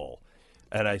awful.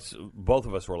 And both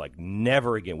of us were like,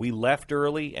 never again. We left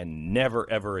early and never,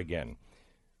 ever again.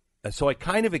 So I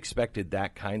kind of expected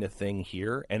that kind of thing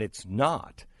here, and it's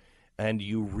not. And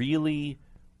you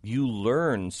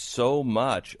learn so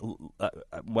much.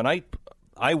 When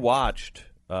I watched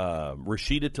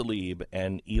Rashida Tlaib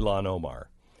and Ilhan Omar,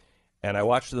 and I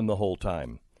watched them the whole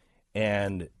time.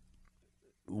 And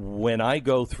when I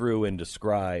go through and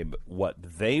describe what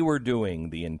they were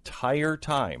doing the entire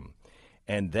time,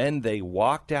 and then they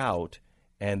walked out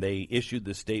and they issued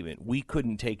the statement, we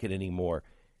couldn't take it anymore.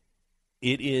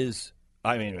 It is,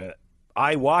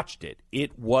 I watched it.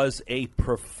 It was a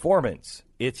performance.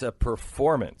 It's a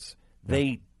performance.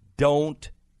 They don't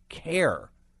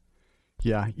care.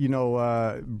 Yeah,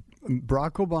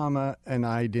 Barack Obama and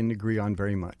I didn't agree on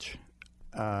very much.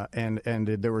 And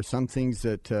there were some things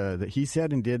that he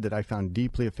said and did that I found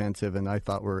deeply offensive and I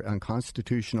thought were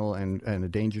unconstitutional and a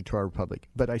danger to our republic.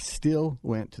 But I still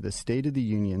went to the State of the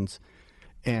Unions,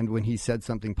 and when he said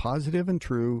something positive and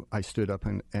true, I stood up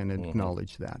and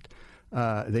acknowledged that.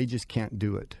 They just can't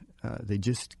do it. They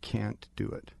just can't do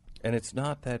it. And it's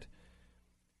not that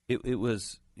it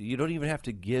was you don't even have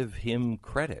to give him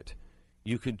credit.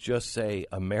 You could just say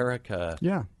America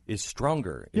is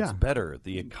stronger. It's better.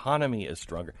 The economy is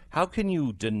stronger. How can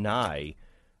you deny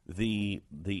the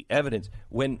evidence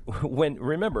when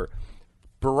remember,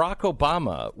 Barack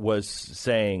Obama was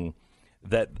saying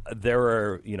that there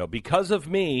are, because of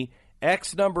me,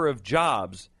 X number of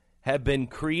jobs have been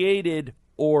created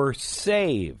or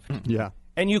saved. Yeah.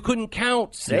 And you couldn't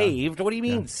count saved. What do you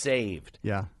mean saved?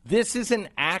 Yeah. This is an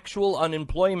actual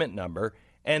unemployment number.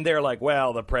 And they're like,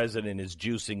 well, the president is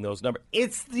juicing those numbers.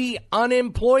 It's the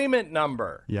unemployment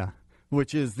number. Yeah,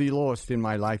 which is the lowest in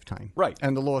my lifetime. Right.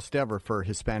 And the lowest ever for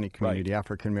Hispanic community,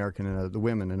 African-American, and the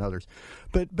women and others.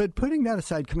 But putting that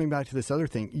aside, coming back to this other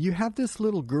thing, you have this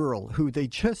little girl who they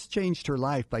just changed her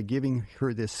life by giving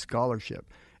her this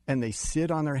scholarship. And they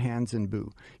sit on their hands and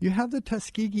boo. You have the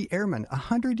Tuskegee Airmen,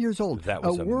 100 years old, that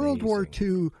was a World War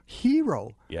II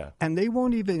hero. Yeah. And they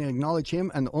won't even acknowledge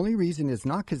him. And the only reason is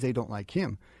not because they don't like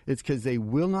him. It's because they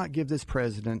will not give this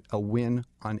president a win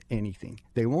on anything.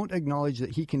 They won't acknowledge that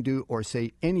he can do or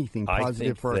say anything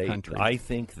positive for our country. I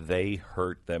think they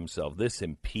hurt themselves. This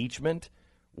impeachment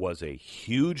was a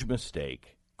huge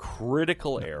mistake,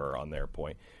 critical error on their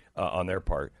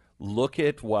part. Look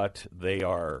at what they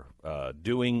are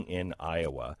doing in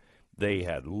Iowa. They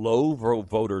had low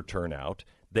voter turnout.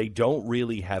 They don't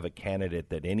really have a candidate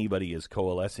that anybody is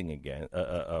coalescing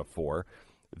for.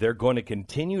 They're going to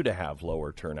continue to have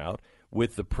lower turnout.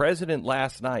 With the president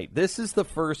last night, this is the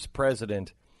first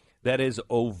president that is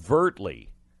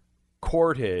overtly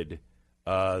courted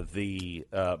the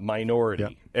minority.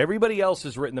 Yep. Everybody else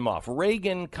has written them off.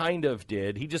 Reagan kind of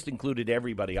did. He just included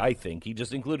everybody, I think. He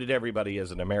just included everybody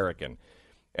as an American.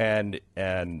 And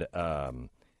there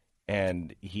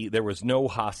was no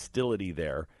hostility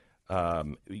there.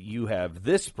 You have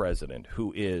this president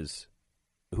who is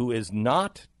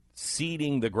not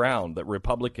ceding the ground that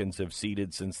Republicans have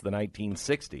ceded since the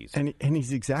 1960s. And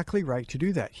he's exactly right to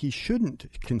do that. He shouldn't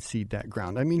concede that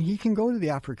ground. I mean, he can go to the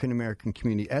African-American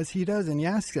community, as he does, and he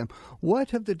asks them,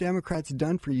 what have the Democrats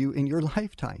done for you in your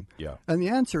lifetime? Yeah. And the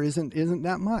answer isn't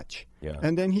that much. Yeah.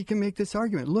 And then he can make this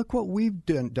argument, look what we've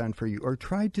done for you or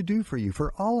tried to do for you,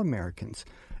 for all Americans.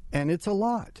 And it's a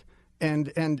lot.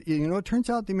 And it turns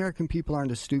out the American people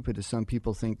aren't as stupid as some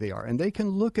people think they are. And they can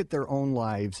look at their own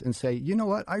lives and say, you know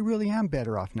what, I really am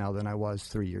better off now than I was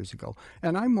 3 years ago.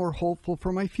 And I'm more hopeful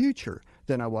for my future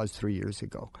than I was 3 years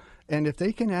ago. And if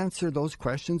they can answer those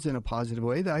questions in a positive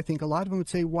way, I think a lot of them would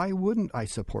say, why wouldn't I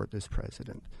support this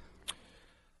president?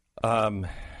 On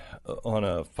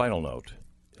a final note,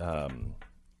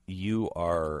 you've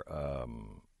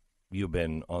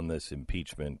been on this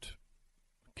impeachment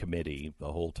committee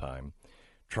the whole time,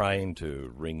 trying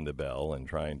to ring the bell and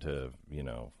trying to,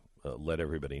 let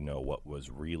everybody know what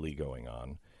was really going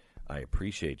on. I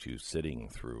appreciate you sitting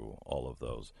through all of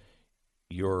those.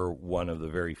 You're one of the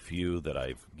very few that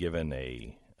I've given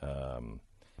an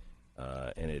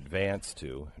advance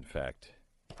to. In fact,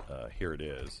 here it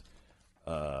is.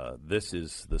 This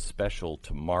is the special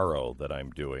tomorrow that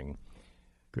I'm doing.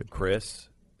 Good. Chris,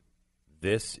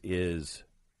 this is...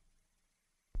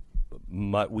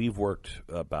 we've worked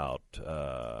about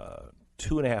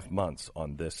 2.5 months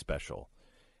on this special,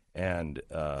 and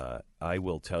I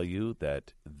will tell you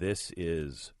that this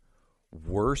is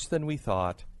worse than we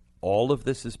thought. All of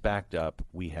this is backed up.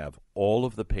 We have all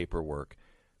of the paperwork.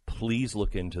 Please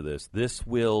look into this. This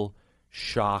will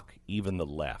shock even the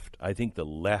left. I think the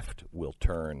left will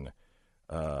turn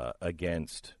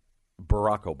against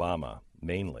Barack Obama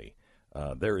mainly.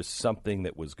 There is something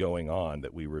that was going on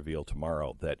that we reveal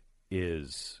tomorrow that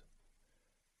is,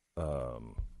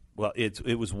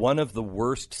 it was one of the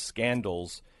worst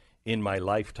scandals in my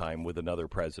lifetime with another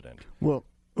president. Well,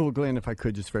 Glenn, if I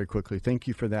could just very quickly, thank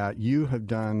you for that. You have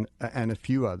done, and a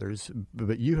few others,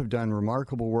 but you have done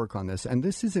remarkable work on this, and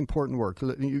this is important work.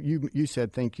 You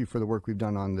said thank you for the work we've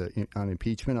done on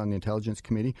impeachment, on the Intelligence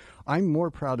Committee. I'm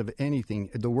more proud of anything,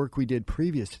 the work we did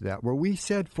previous to that, where we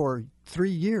said for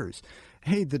 3 years,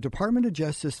 hey, the Department of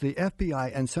Justice, the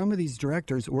FBI, and some of these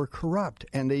directors were corrupt,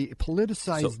 and they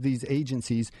politicized these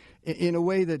agencies in a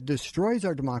way that destroys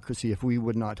our democracy if we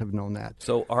would not have known that.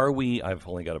 So are we, I've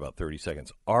only got about 30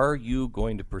 seconds, are you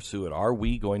going to pursue it? Are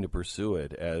we going to pursue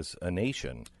it as a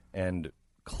nation and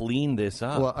clean this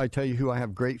up? Well, I tell you who I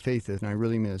have great faith in, and I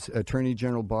really miss. Attorney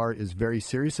General Barr is very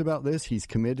serious about this. He's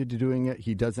committed to doing it.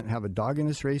 He doesn't have a dog in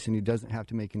this race, and he doesn't have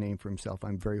to make a name for himself.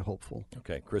 I'm very hopeful.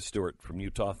 Okay. Chris Stewart from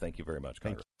Utah, thank you very much,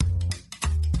 Congress.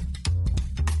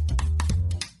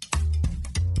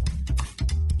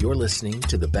 You're listening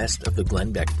to the Best of the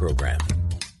Glenn Beck program.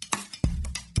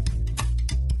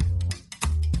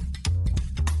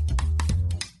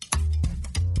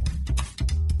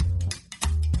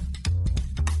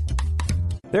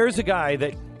 There's a guy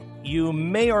that you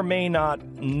may or may not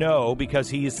know because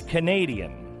he's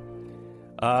Canadian.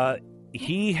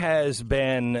 He has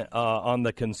been on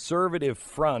the conservative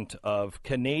front of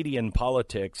Canadian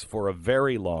politics for a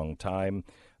very long time.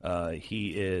 He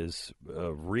is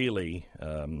really,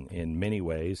 in many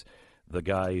ways, the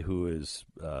guy who is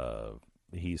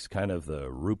he's kind of the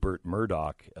Rupert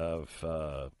Murdoch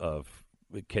of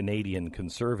Canadian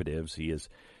conservatives. He has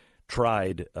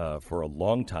tried for a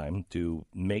long time to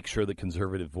make sure that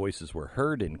conservative voices were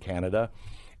heard in Canada,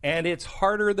 and it's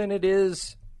harder than it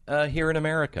is here in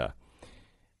America.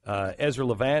 Ezra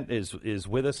Levant is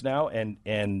with us now,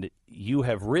 and you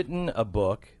have written a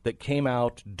book that came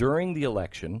out during the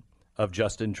election of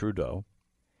Justin Trudeau,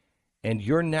 and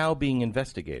you're now being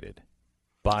investigated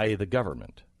by the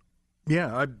government.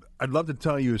 Yeah, I'd love to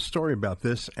tell you a story about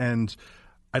this, and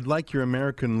I'd like your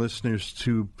American listeners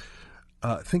to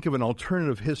think of an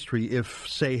alternative history if,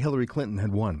 say, Hillary Clinton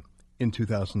had won in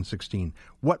 2016.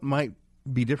 What might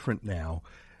be different now?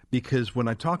 Because when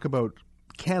I talk about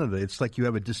Canada, it's like you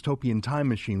have a dystopian time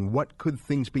machine. What could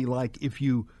things be like if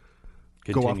you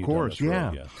go off course?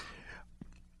 Road, yeah.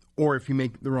 Or if you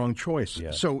make the wrong choice.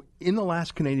 Yeah. So in the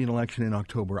last Canadian election in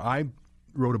October, I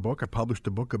wrote a book. I published a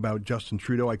book about Justin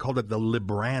Trudeau. I called it The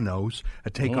Libranos, a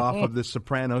takeoff of The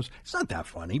Sopranos. It's not that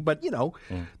funny, but,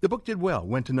 the book did well.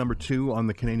 Went to number 2 on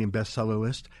the Canadian bestseller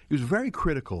list. He was very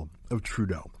critical of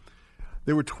Trudeau.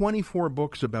 There were 24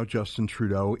 books about Justin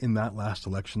Trudeau in that last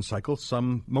election cycle.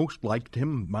 Some most liked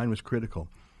him. Mine was critical.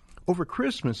 Over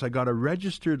Christmas, I got a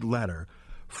registered letter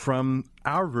from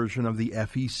our version of the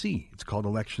FEC. It's called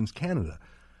Elections Canada,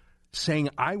 saying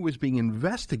I was being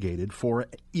investigated for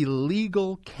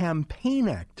illegal campaign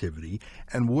activity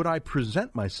and would I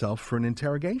present myself for an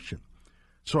interrogation.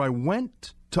 So I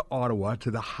went to Ottawa to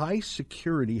the high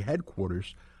security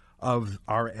headquarters of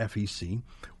our FEC,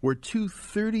 where 2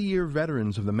 30-year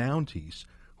veterans of the Mounties,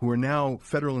 who are now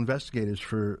federal investigators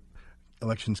for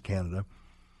Elections Canada,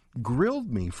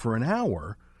 grilled me for an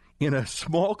hour in a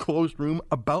small closed room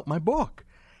about my book.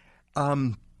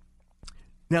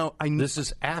 Now, this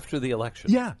is after the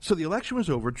election. Yeah, so the election was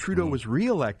over. Trudeau was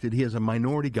reelected. He has a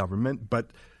minority government,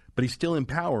 but he's still in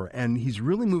power, and he's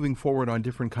really moving forward on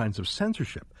different kinds of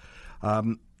censorship.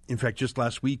 In fact, just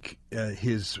last week,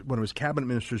 one of his cabinet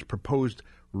ministers proposed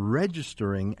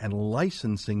registering and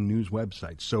licensing news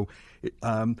websites. So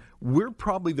we're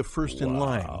probably the first in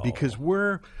line because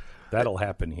That'll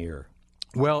happen here.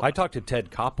 Well, I talked to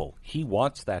Ted Koppel. He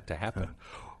wants that to happen.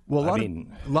 Well, a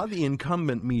lot of the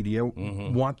incumbent media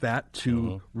want that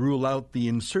to rule out the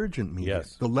insurgent media.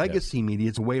 Yes. The legacy media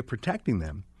is a way of protecting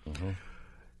them.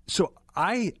 So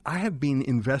I have been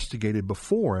investigated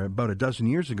before. About a dozen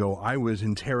years ago, I was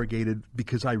interrogated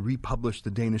because I republished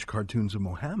the Danish cartoons of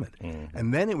Mohammed.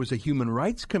 And then it was a Human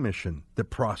Rights Commission that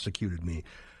prosecuted me.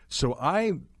 So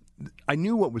I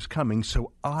knew what was coming,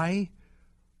 so I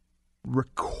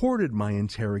recorded my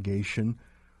interrogation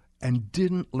and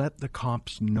didn't let the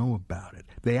cops know about it.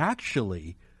 They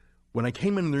actually, when I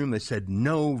came in the room, they said,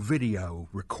 no video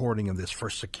recording of this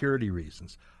for security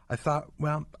reasons. I thought,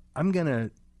 well, I'm going to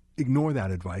ignore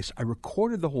that advice. I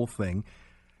recorded the whole thing,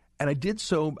 and I did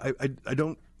so. I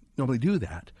don't normally do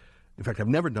that. In fact, I've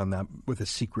never done that with a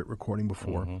secret recording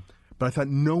before. But I thought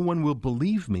no one will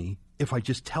believe me if I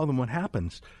just tell them what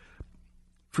happens.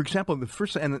 For example, the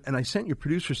first, and I sent your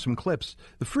producers some clips.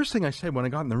 The first thing I said when I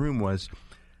got in the room was,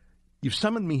 you've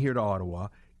summoned me here to Ottawa.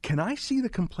 Can I see the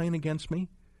complaint against me?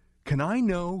 Can I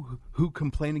know who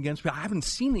complained against me? I haven't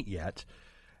seen it yet.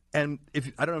 And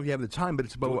I don't know if you have the time, but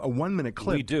it's about a 1-minute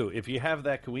clip. We do. If you have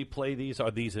that, can we play these?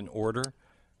 Are these in order?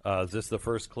 Is this the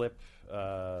first clip?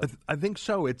 I think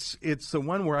so. It's the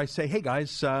one where I say, hey,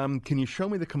 guys, can you show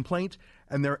me the complaint?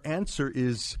 And their answer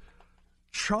is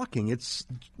shocking. It's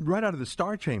right out of the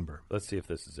Star Chamber. Let's see if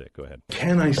this is it. Go ahead.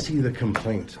 Can I see the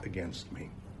complaint against me?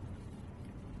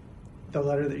 The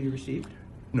letter that you received?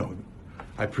 No.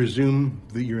 I presume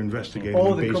that you're investigating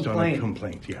based on a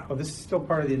complaint. Yeah. Oh, this is still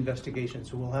part of the investigation,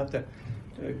 so we'll have to,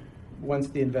 once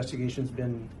the investigation's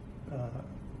been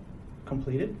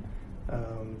completed,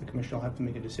 the commission will have to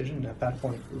make a decision, and at that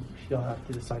point, he'll have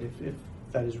to decide if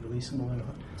that is releasable or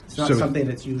not. It's not something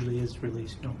that usually is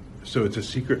released, no. So it's a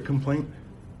secret complaint?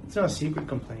 It's not a secret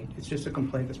complaint. It's just a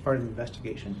complaint that's part of the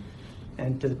investigation.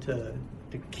 And to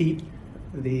keep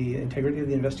the integrity of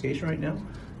the investigation right now,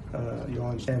 you'll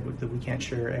understand that we can't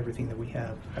share everything that we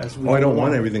have. I don't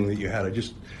want everything that you had.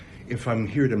 If I'm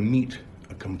here to meet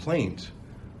a complaint,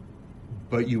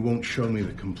 but you won't show me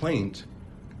the complaint,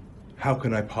 how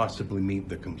can I possibly meet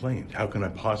the complaint? How can I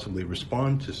possibly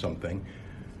respond to something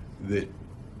that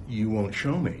you won't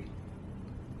show me?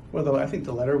 Well, though, I think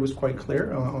the letter was quite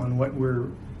clear on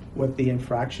what the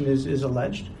infraction is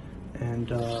alleged, and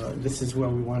this is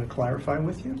what we want to clarify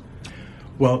with you.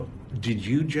 Well, did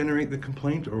you generate the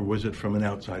complaint, or was it from an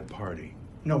outside party?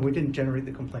 No, we didn't generate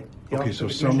the complaint. Okay, so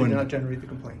someone did not generate the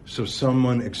complaint. So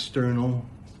someone external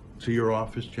to your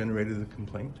office generated the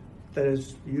complaint? That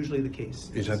is usually the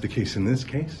case. Is that the case in this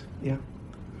case? Yeah.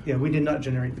 Yeah, we did not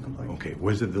generate the complaint. Okay,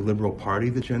 was it the Liberal Party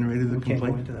that generated the complaint? We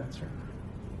can't go into that, sir.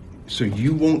 So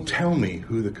you won't tell me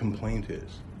who the complaint is?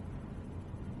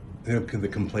 The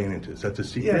complainant is? That's a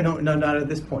secret? Yeah, no, not at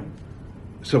this point.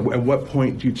 So at what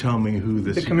point do you tell me who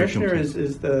the commissioner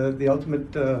is the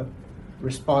ultimate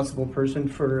responsible person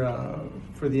for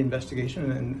the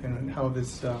investigation and how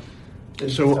this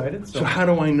is decided. So how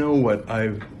do I know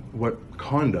what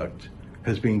conduct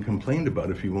has been complained about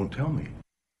if you won't tell me?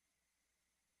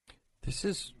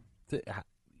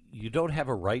 You don't have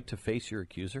a right to face your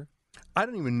accuser? I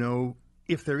don't even know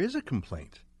if there is a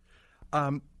complaint.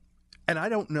 And I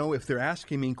don't know if they're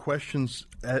asking me questions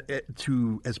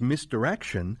as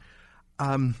misdirection.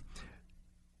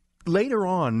 Later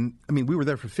on, I mean, we were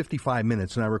there for 55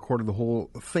 minutes, and I recorded the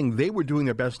whole thing. They were doing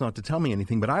their best not to tell me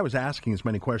anything, but I was asking as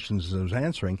many questions as I was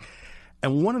answering.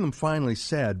 And one of them finally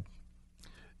said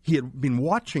he had been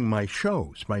watching my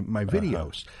shows, my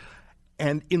videos.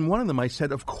 And in one of them I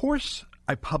said, of course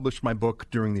I published my book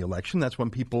during the election. That's when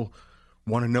people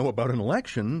want to know about an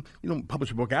election. You don't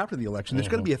publish a book after the election. There's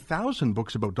going to be 1,000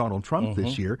 books about Donald Trump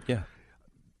this year. Yeah.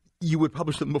 You would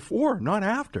publish them before, not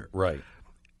after. Right.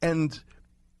 And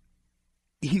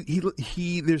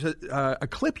he there's a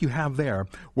clip you have there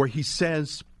where he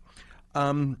says,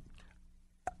 I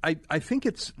think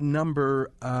it's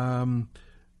number...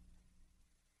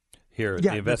 Here,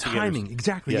 yeah, the investigators. The timing,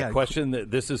 exactly. Yeah. Question.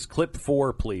 This is clip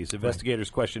 4, please. Investigators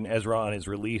question Ezra on his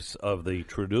release of the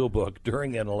Trudeau book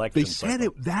during an election. They said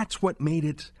that's what made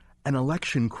it an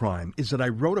election crime, is that I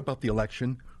wrote about the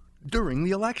election during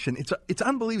the election. It's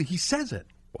unbelievable. He says it.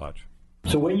 Watch.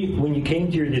 So when you came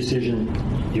to your decision,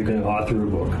 you're going to author a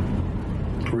book,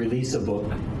 release a book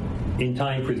in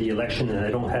time for the election, and I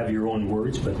don't have your own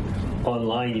words, but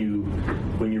online,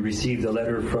 when you received a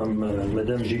letter from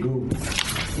Madame Gigoux,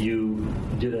 you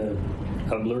did a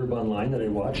blurb online that I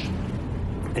watched,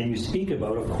 and you speak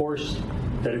about, of course,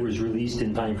 that it was released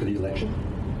in time for the election.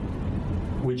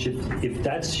 Which, if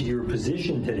that's your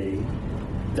position today,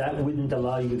 that wouldn't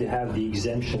allow you to have the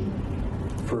exemption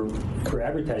for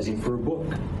advertising for a book.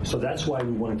 So that's why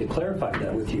we wanted to clarify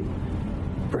that with you.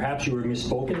 Perhaps you were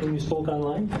misspoken when you spoke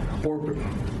online,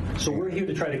 so we're here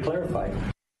to try to clarify.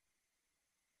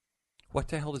 What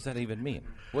the hell does that even mean?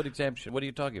 What exemption? What are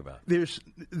you talking about? There's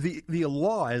the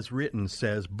law as written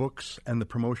says books and the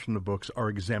promotion of books are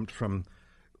exempt from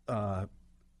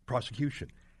prosecution.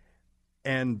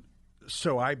 And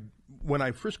so when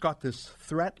I first got this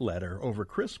threat letter over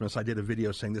Christmas, I did a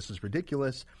video saying this is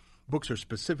ridiculous. Books are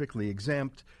specifically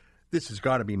exempt. This has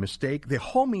got to be a mistake. They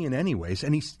haul me in anyways.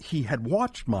 And he had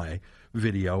watched my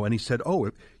video and he said,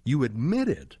 oh, you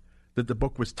admitted that the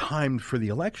book was timed for the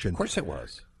election. Of course it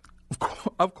was.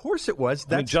 Of course it was.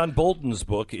 I mean, John Bolton's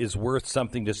book is worth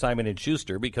something to Simon &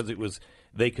 Schuster because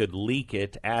they could leak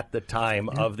it at the time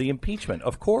of the impeachment.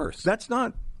 Of course. That's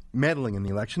not meddling in the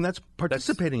election. That's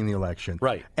participating in the election.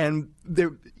 Right. And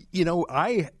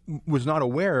I was not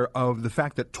aware of the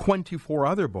fact that 24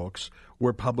 other books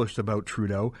were published about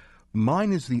Trudeau.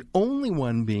 Mine is the only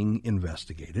one being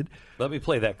investigated. Let me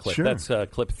play that clip. Sure. That's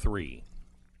clip 3.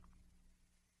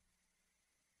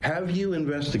 Have you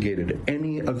investigated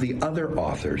any of the other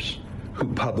authors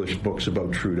who published books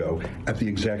about Trudeau at the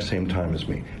exact same time as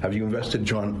me? Have you investigated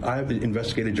John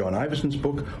Iveson's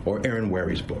book or Aaron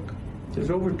Wary's book? There's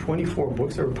over 24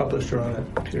 books that were published during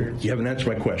that period. You haven't answered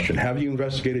my question. Have you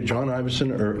investigated John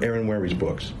Ivison or Aaron Wary's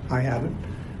books? I haven't.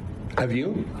 Have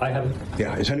you? I haven't.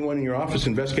 Yeah. Is anyone in your office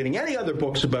investigating any other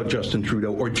books about Justin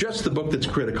Trudeau or just the book that's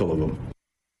critical of him?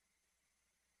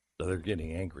 So they're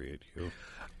getting angry at you.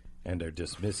 And they're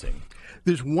dismissing.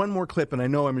 There's one more clip, and I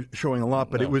know I'm showing a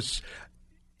lot, but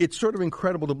it's sort of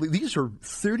incredible to believe. These are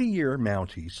 30-year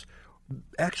Mounties.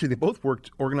 Actually, they both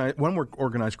worked one worked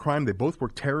organized crime. They both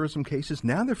worked terrorism cases.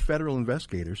 Now they're federal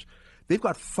investigators. They've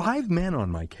got 5 men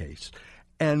on my case.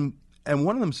 And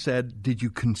one of them said, did you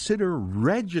consider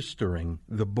registering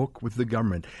the book with the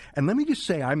government? And let me just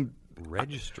say, I'm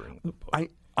registering the book.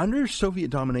 Under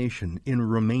Soviet domination in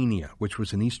Romania, which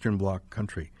was an Eastern Bloc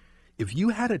country, if you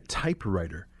had a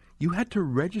typewriter, you had to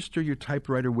register your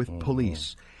typewriter with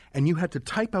police, and you had to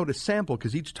type out a sample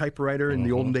because each typewriter in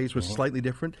the olden days was slightly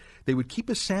different. They would keep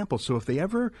a sample, so if they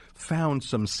ever found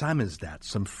some samizdat,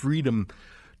 some freedom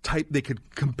They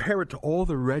could compare it to all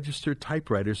the registered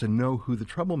typewriters and know who the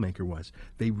troublemaker was.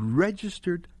 They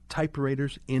registered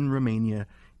typewriters in Romania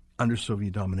under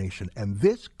Soviet domination. And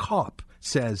this cop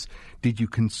says, did you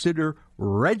consider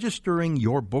registering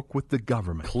your book with the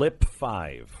government? Clip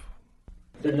 5.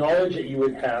 The knowledge that you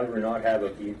would have or not have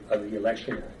of the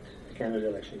Election Act, the Canada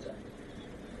Elections Act,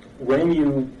 when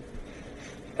you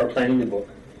are planning the book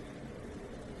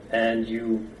and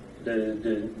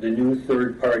the new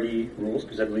third-party rules,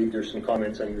 because I believe there's some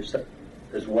comments on your site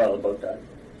as well about that.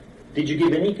 Did you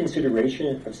give any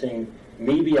consideration of saying,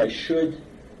 maybe I should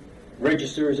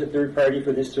register as a third party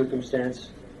for this circumstance,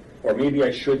 or maybe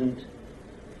I shouldn't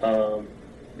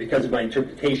because of my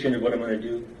interpretation of what I'm going to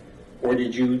do, or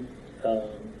did you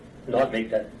not make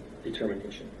that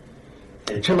determination?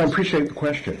 Tim, I appreciate the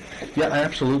question. Yeah, I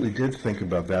absolutely did think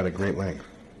about that at great length.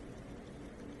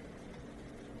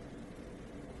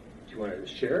 Do you want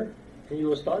to share any of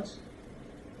those thoughts?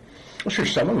 Well, sure,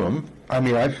 some of them. I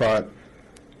mean, I thought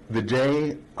the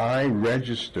day I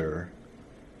register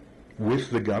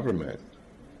with the government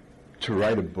to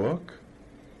write a book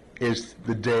is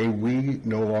the day we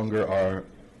no longer are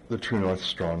the True North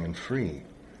strong and free.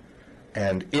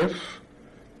 And if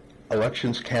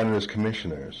Elections Canada's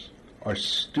commissioners are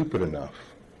stupid enough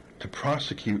to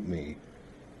prosecute me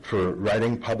for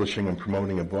writing, publishing, and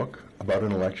promoting a book about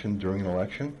an election during an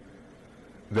election,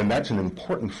 then that's an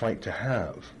important fight to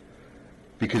have,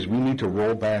 because we need to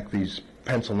roll back these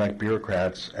pencil-neck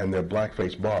bureaucrats and their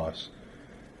blackface boss,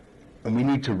 and we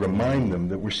need to remind them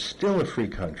that we're still a free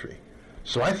country.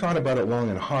 So I thought about it long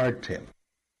and hard, Tim.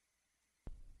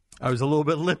 I was a little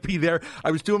bit lippy there.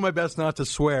 I was doing my best not to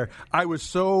swear. I was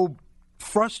so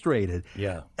frustrated.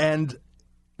 Yeah. And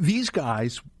these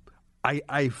guys,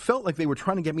 I felt like they were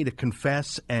trying to get me to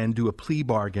confess and do a plea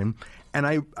bargain. And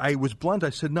I was blunt.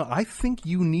 I said, no, I think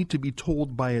you need to be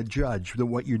told by a judge that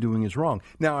what you're doing is wrong.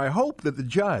 Now, I hope that the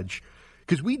judge,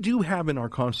 because we do have in our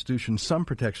Constitution some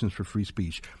protections for free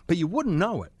speech, but you wouldn't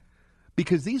know it,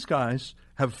 because these guys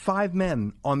have 5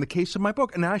 men on the case of my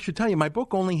book. And I should tell you, my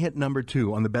book only hit number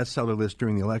 2 on the bestseller list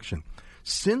during the election.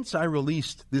 Since I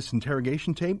released this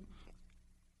interrogation tape,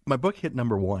 my book hit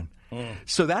number 1.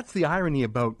 So that's the irony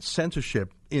about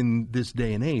censorship in this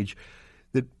day and age.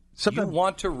 That sometimes you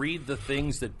want to read the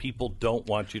things that people don't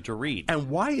want you to read. And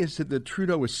why is it that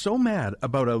Trudeau is so mad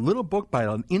about a little book by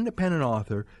an independent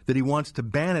author that he wants to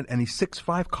ban it, and he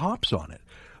 6'5" cops on it?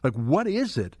 Like, what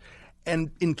is it?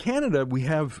 And in Canada, we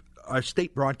have our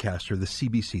state broadcaster, the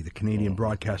CBC, the Canadian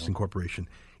Broadcasting Corporation.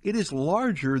 It is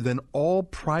larger than all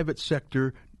private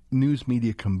sector news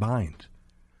media combined.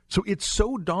 So it's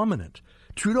so dominant.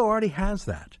 Trudeau already has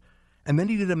that. And then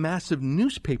he did a massive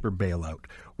newspaper bailout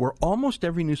where almost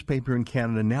every newspaper in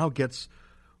Canada now gets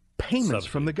payments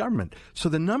from the government. So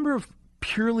the number of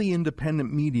purely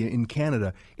independent media in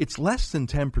Canada, it's less than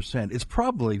 10%. It's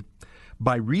probably,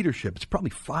 by readership, it's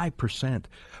probably 5%.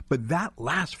 But that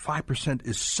last 5%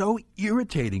 is so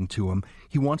irritating to him,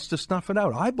 he wants to snuff it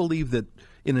out. I believe that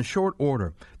in a short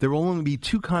order, there will only be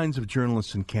 2 kinds of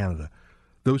journalists in Canada: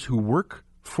 those who work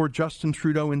for Justin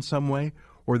Trudeau in some way,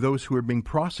 or those who are being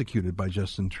prosecuted by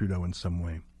Justin Trudeau in some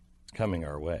way. It's coming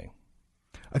our way.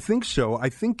 I think so.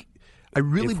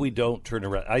 If we don't turn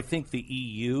around, I think the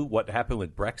EU, what happened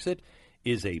with Brexit,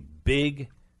 is a big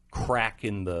crack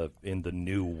in the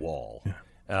new wall.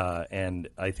 Yeah. And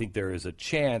I think there is a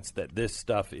chance that this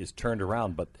stuff is turned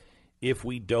around. But if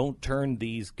we don't turn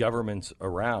these governments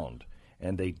around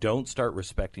and they don't start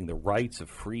respecting the rights of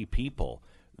free people,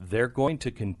 they're going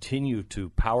to continue to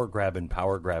power grab, and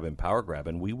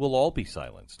we will all be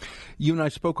silenced. You and I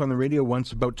spoke on the radio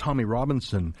once about Tommy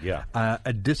Robinson,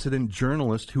 a dissident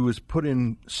journalist who was put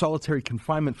in solitary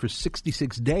confinement for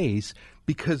 66 days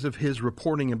because of his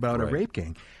reporting about a rape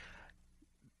gang.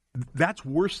 That's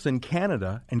worse than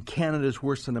Canada, and Canada is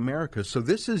worse than America. So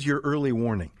this is your early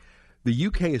warning. The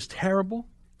UK is terrible.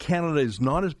 Canada is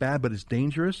not as bad, but it's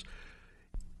dangerous.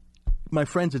 My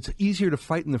friends, it's easier to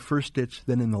fight in the first ditch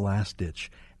than in the last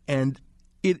ditch. And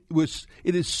it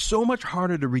is so much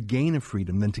harder to regain a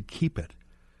freedom than to keep it.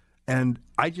 And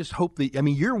I just hope that, I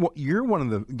mean, you're one of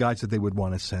the guys that they would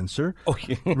want to censor. Oh,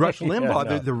 yeah. Rush Limbaugh,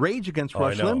 Yeah, no. the rage against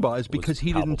Rush Limbaugh is because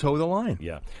he didn't toe the line.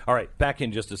 Yeah. All right, back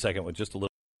in just a second with just a little.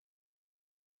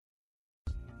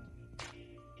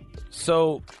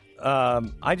 So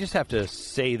I just have to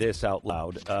say this out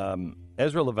loud.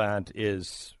 Ezra Levant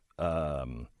is...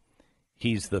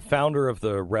 he's the founder of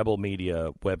the Rebel Media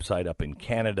website up in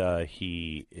Canada.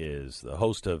 He is the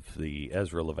host of the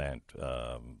Ezra Levant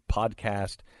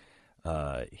podcast.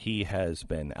 He has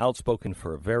been outspoken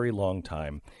for a very long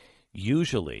time.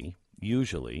 Usually,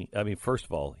 usually, I mean, first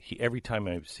of all, every time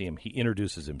I see him, he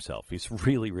introduces himself. He's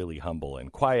really, really humble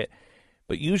and quiet.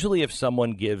 But usually if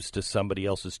someone gives to somebody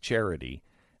else's charity,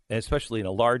 especially in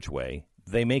a large way,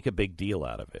 they make a big deal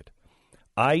out of it.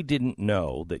 I didn't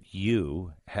know that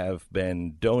you have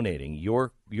been donating,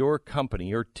 your company,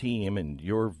 your team, and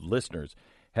your listeners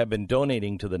have been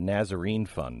donating to the Nazarene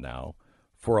Fund now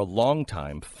for a long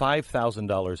time,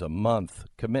 $5,000 a month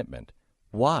commitment.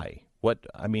 Why?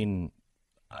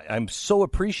 I'm so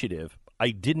appreciative.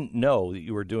 I didn't know that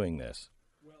you were doing this.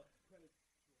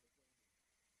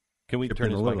 Can we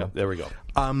turn his mic up? There we go.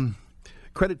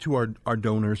 Credit to our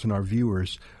donors and our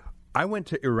viewers. I went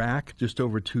to Iraq just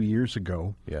over 2 years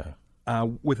ago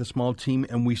with a small team,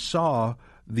 and we saw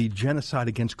the genocide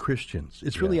against Christians.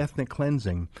 It's really ethnic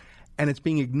cleansing, and it's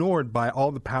being ignored by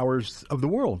all the powers of the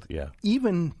world. Yeah.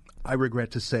 Even, I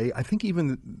regret to say, I think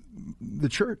even the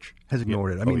church has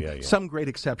ignored it. I mean, some great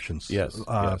exceptions. Yes.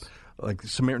 Like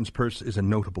Samaritan's Purse is a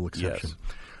notable exception.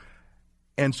 Yes.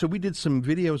 And so we did some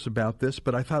videos about this,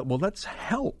 but I thought, well, let's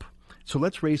help. So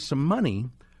let's raise some money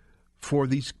for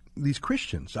these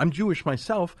Christians. I'm Jewish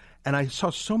myself, and I saw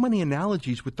so many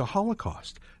analogies with the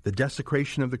Holocaust, the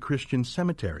desecration of the Christian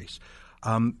cemeteries,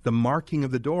 the marking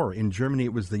of the door. In Germany,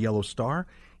 it was the yellow star.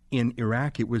 In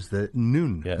Iraq, it was the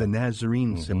Nun, the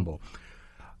Nazarene symbol.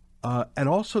 And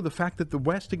also the fact that the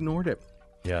West ignored it.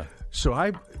 Yeah. So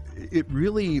it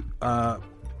really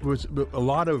was a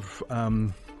lot of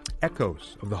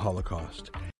echoes of the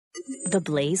Holocaust. The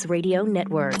Blaze Radio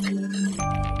Network.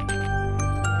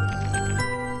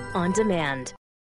 On demand.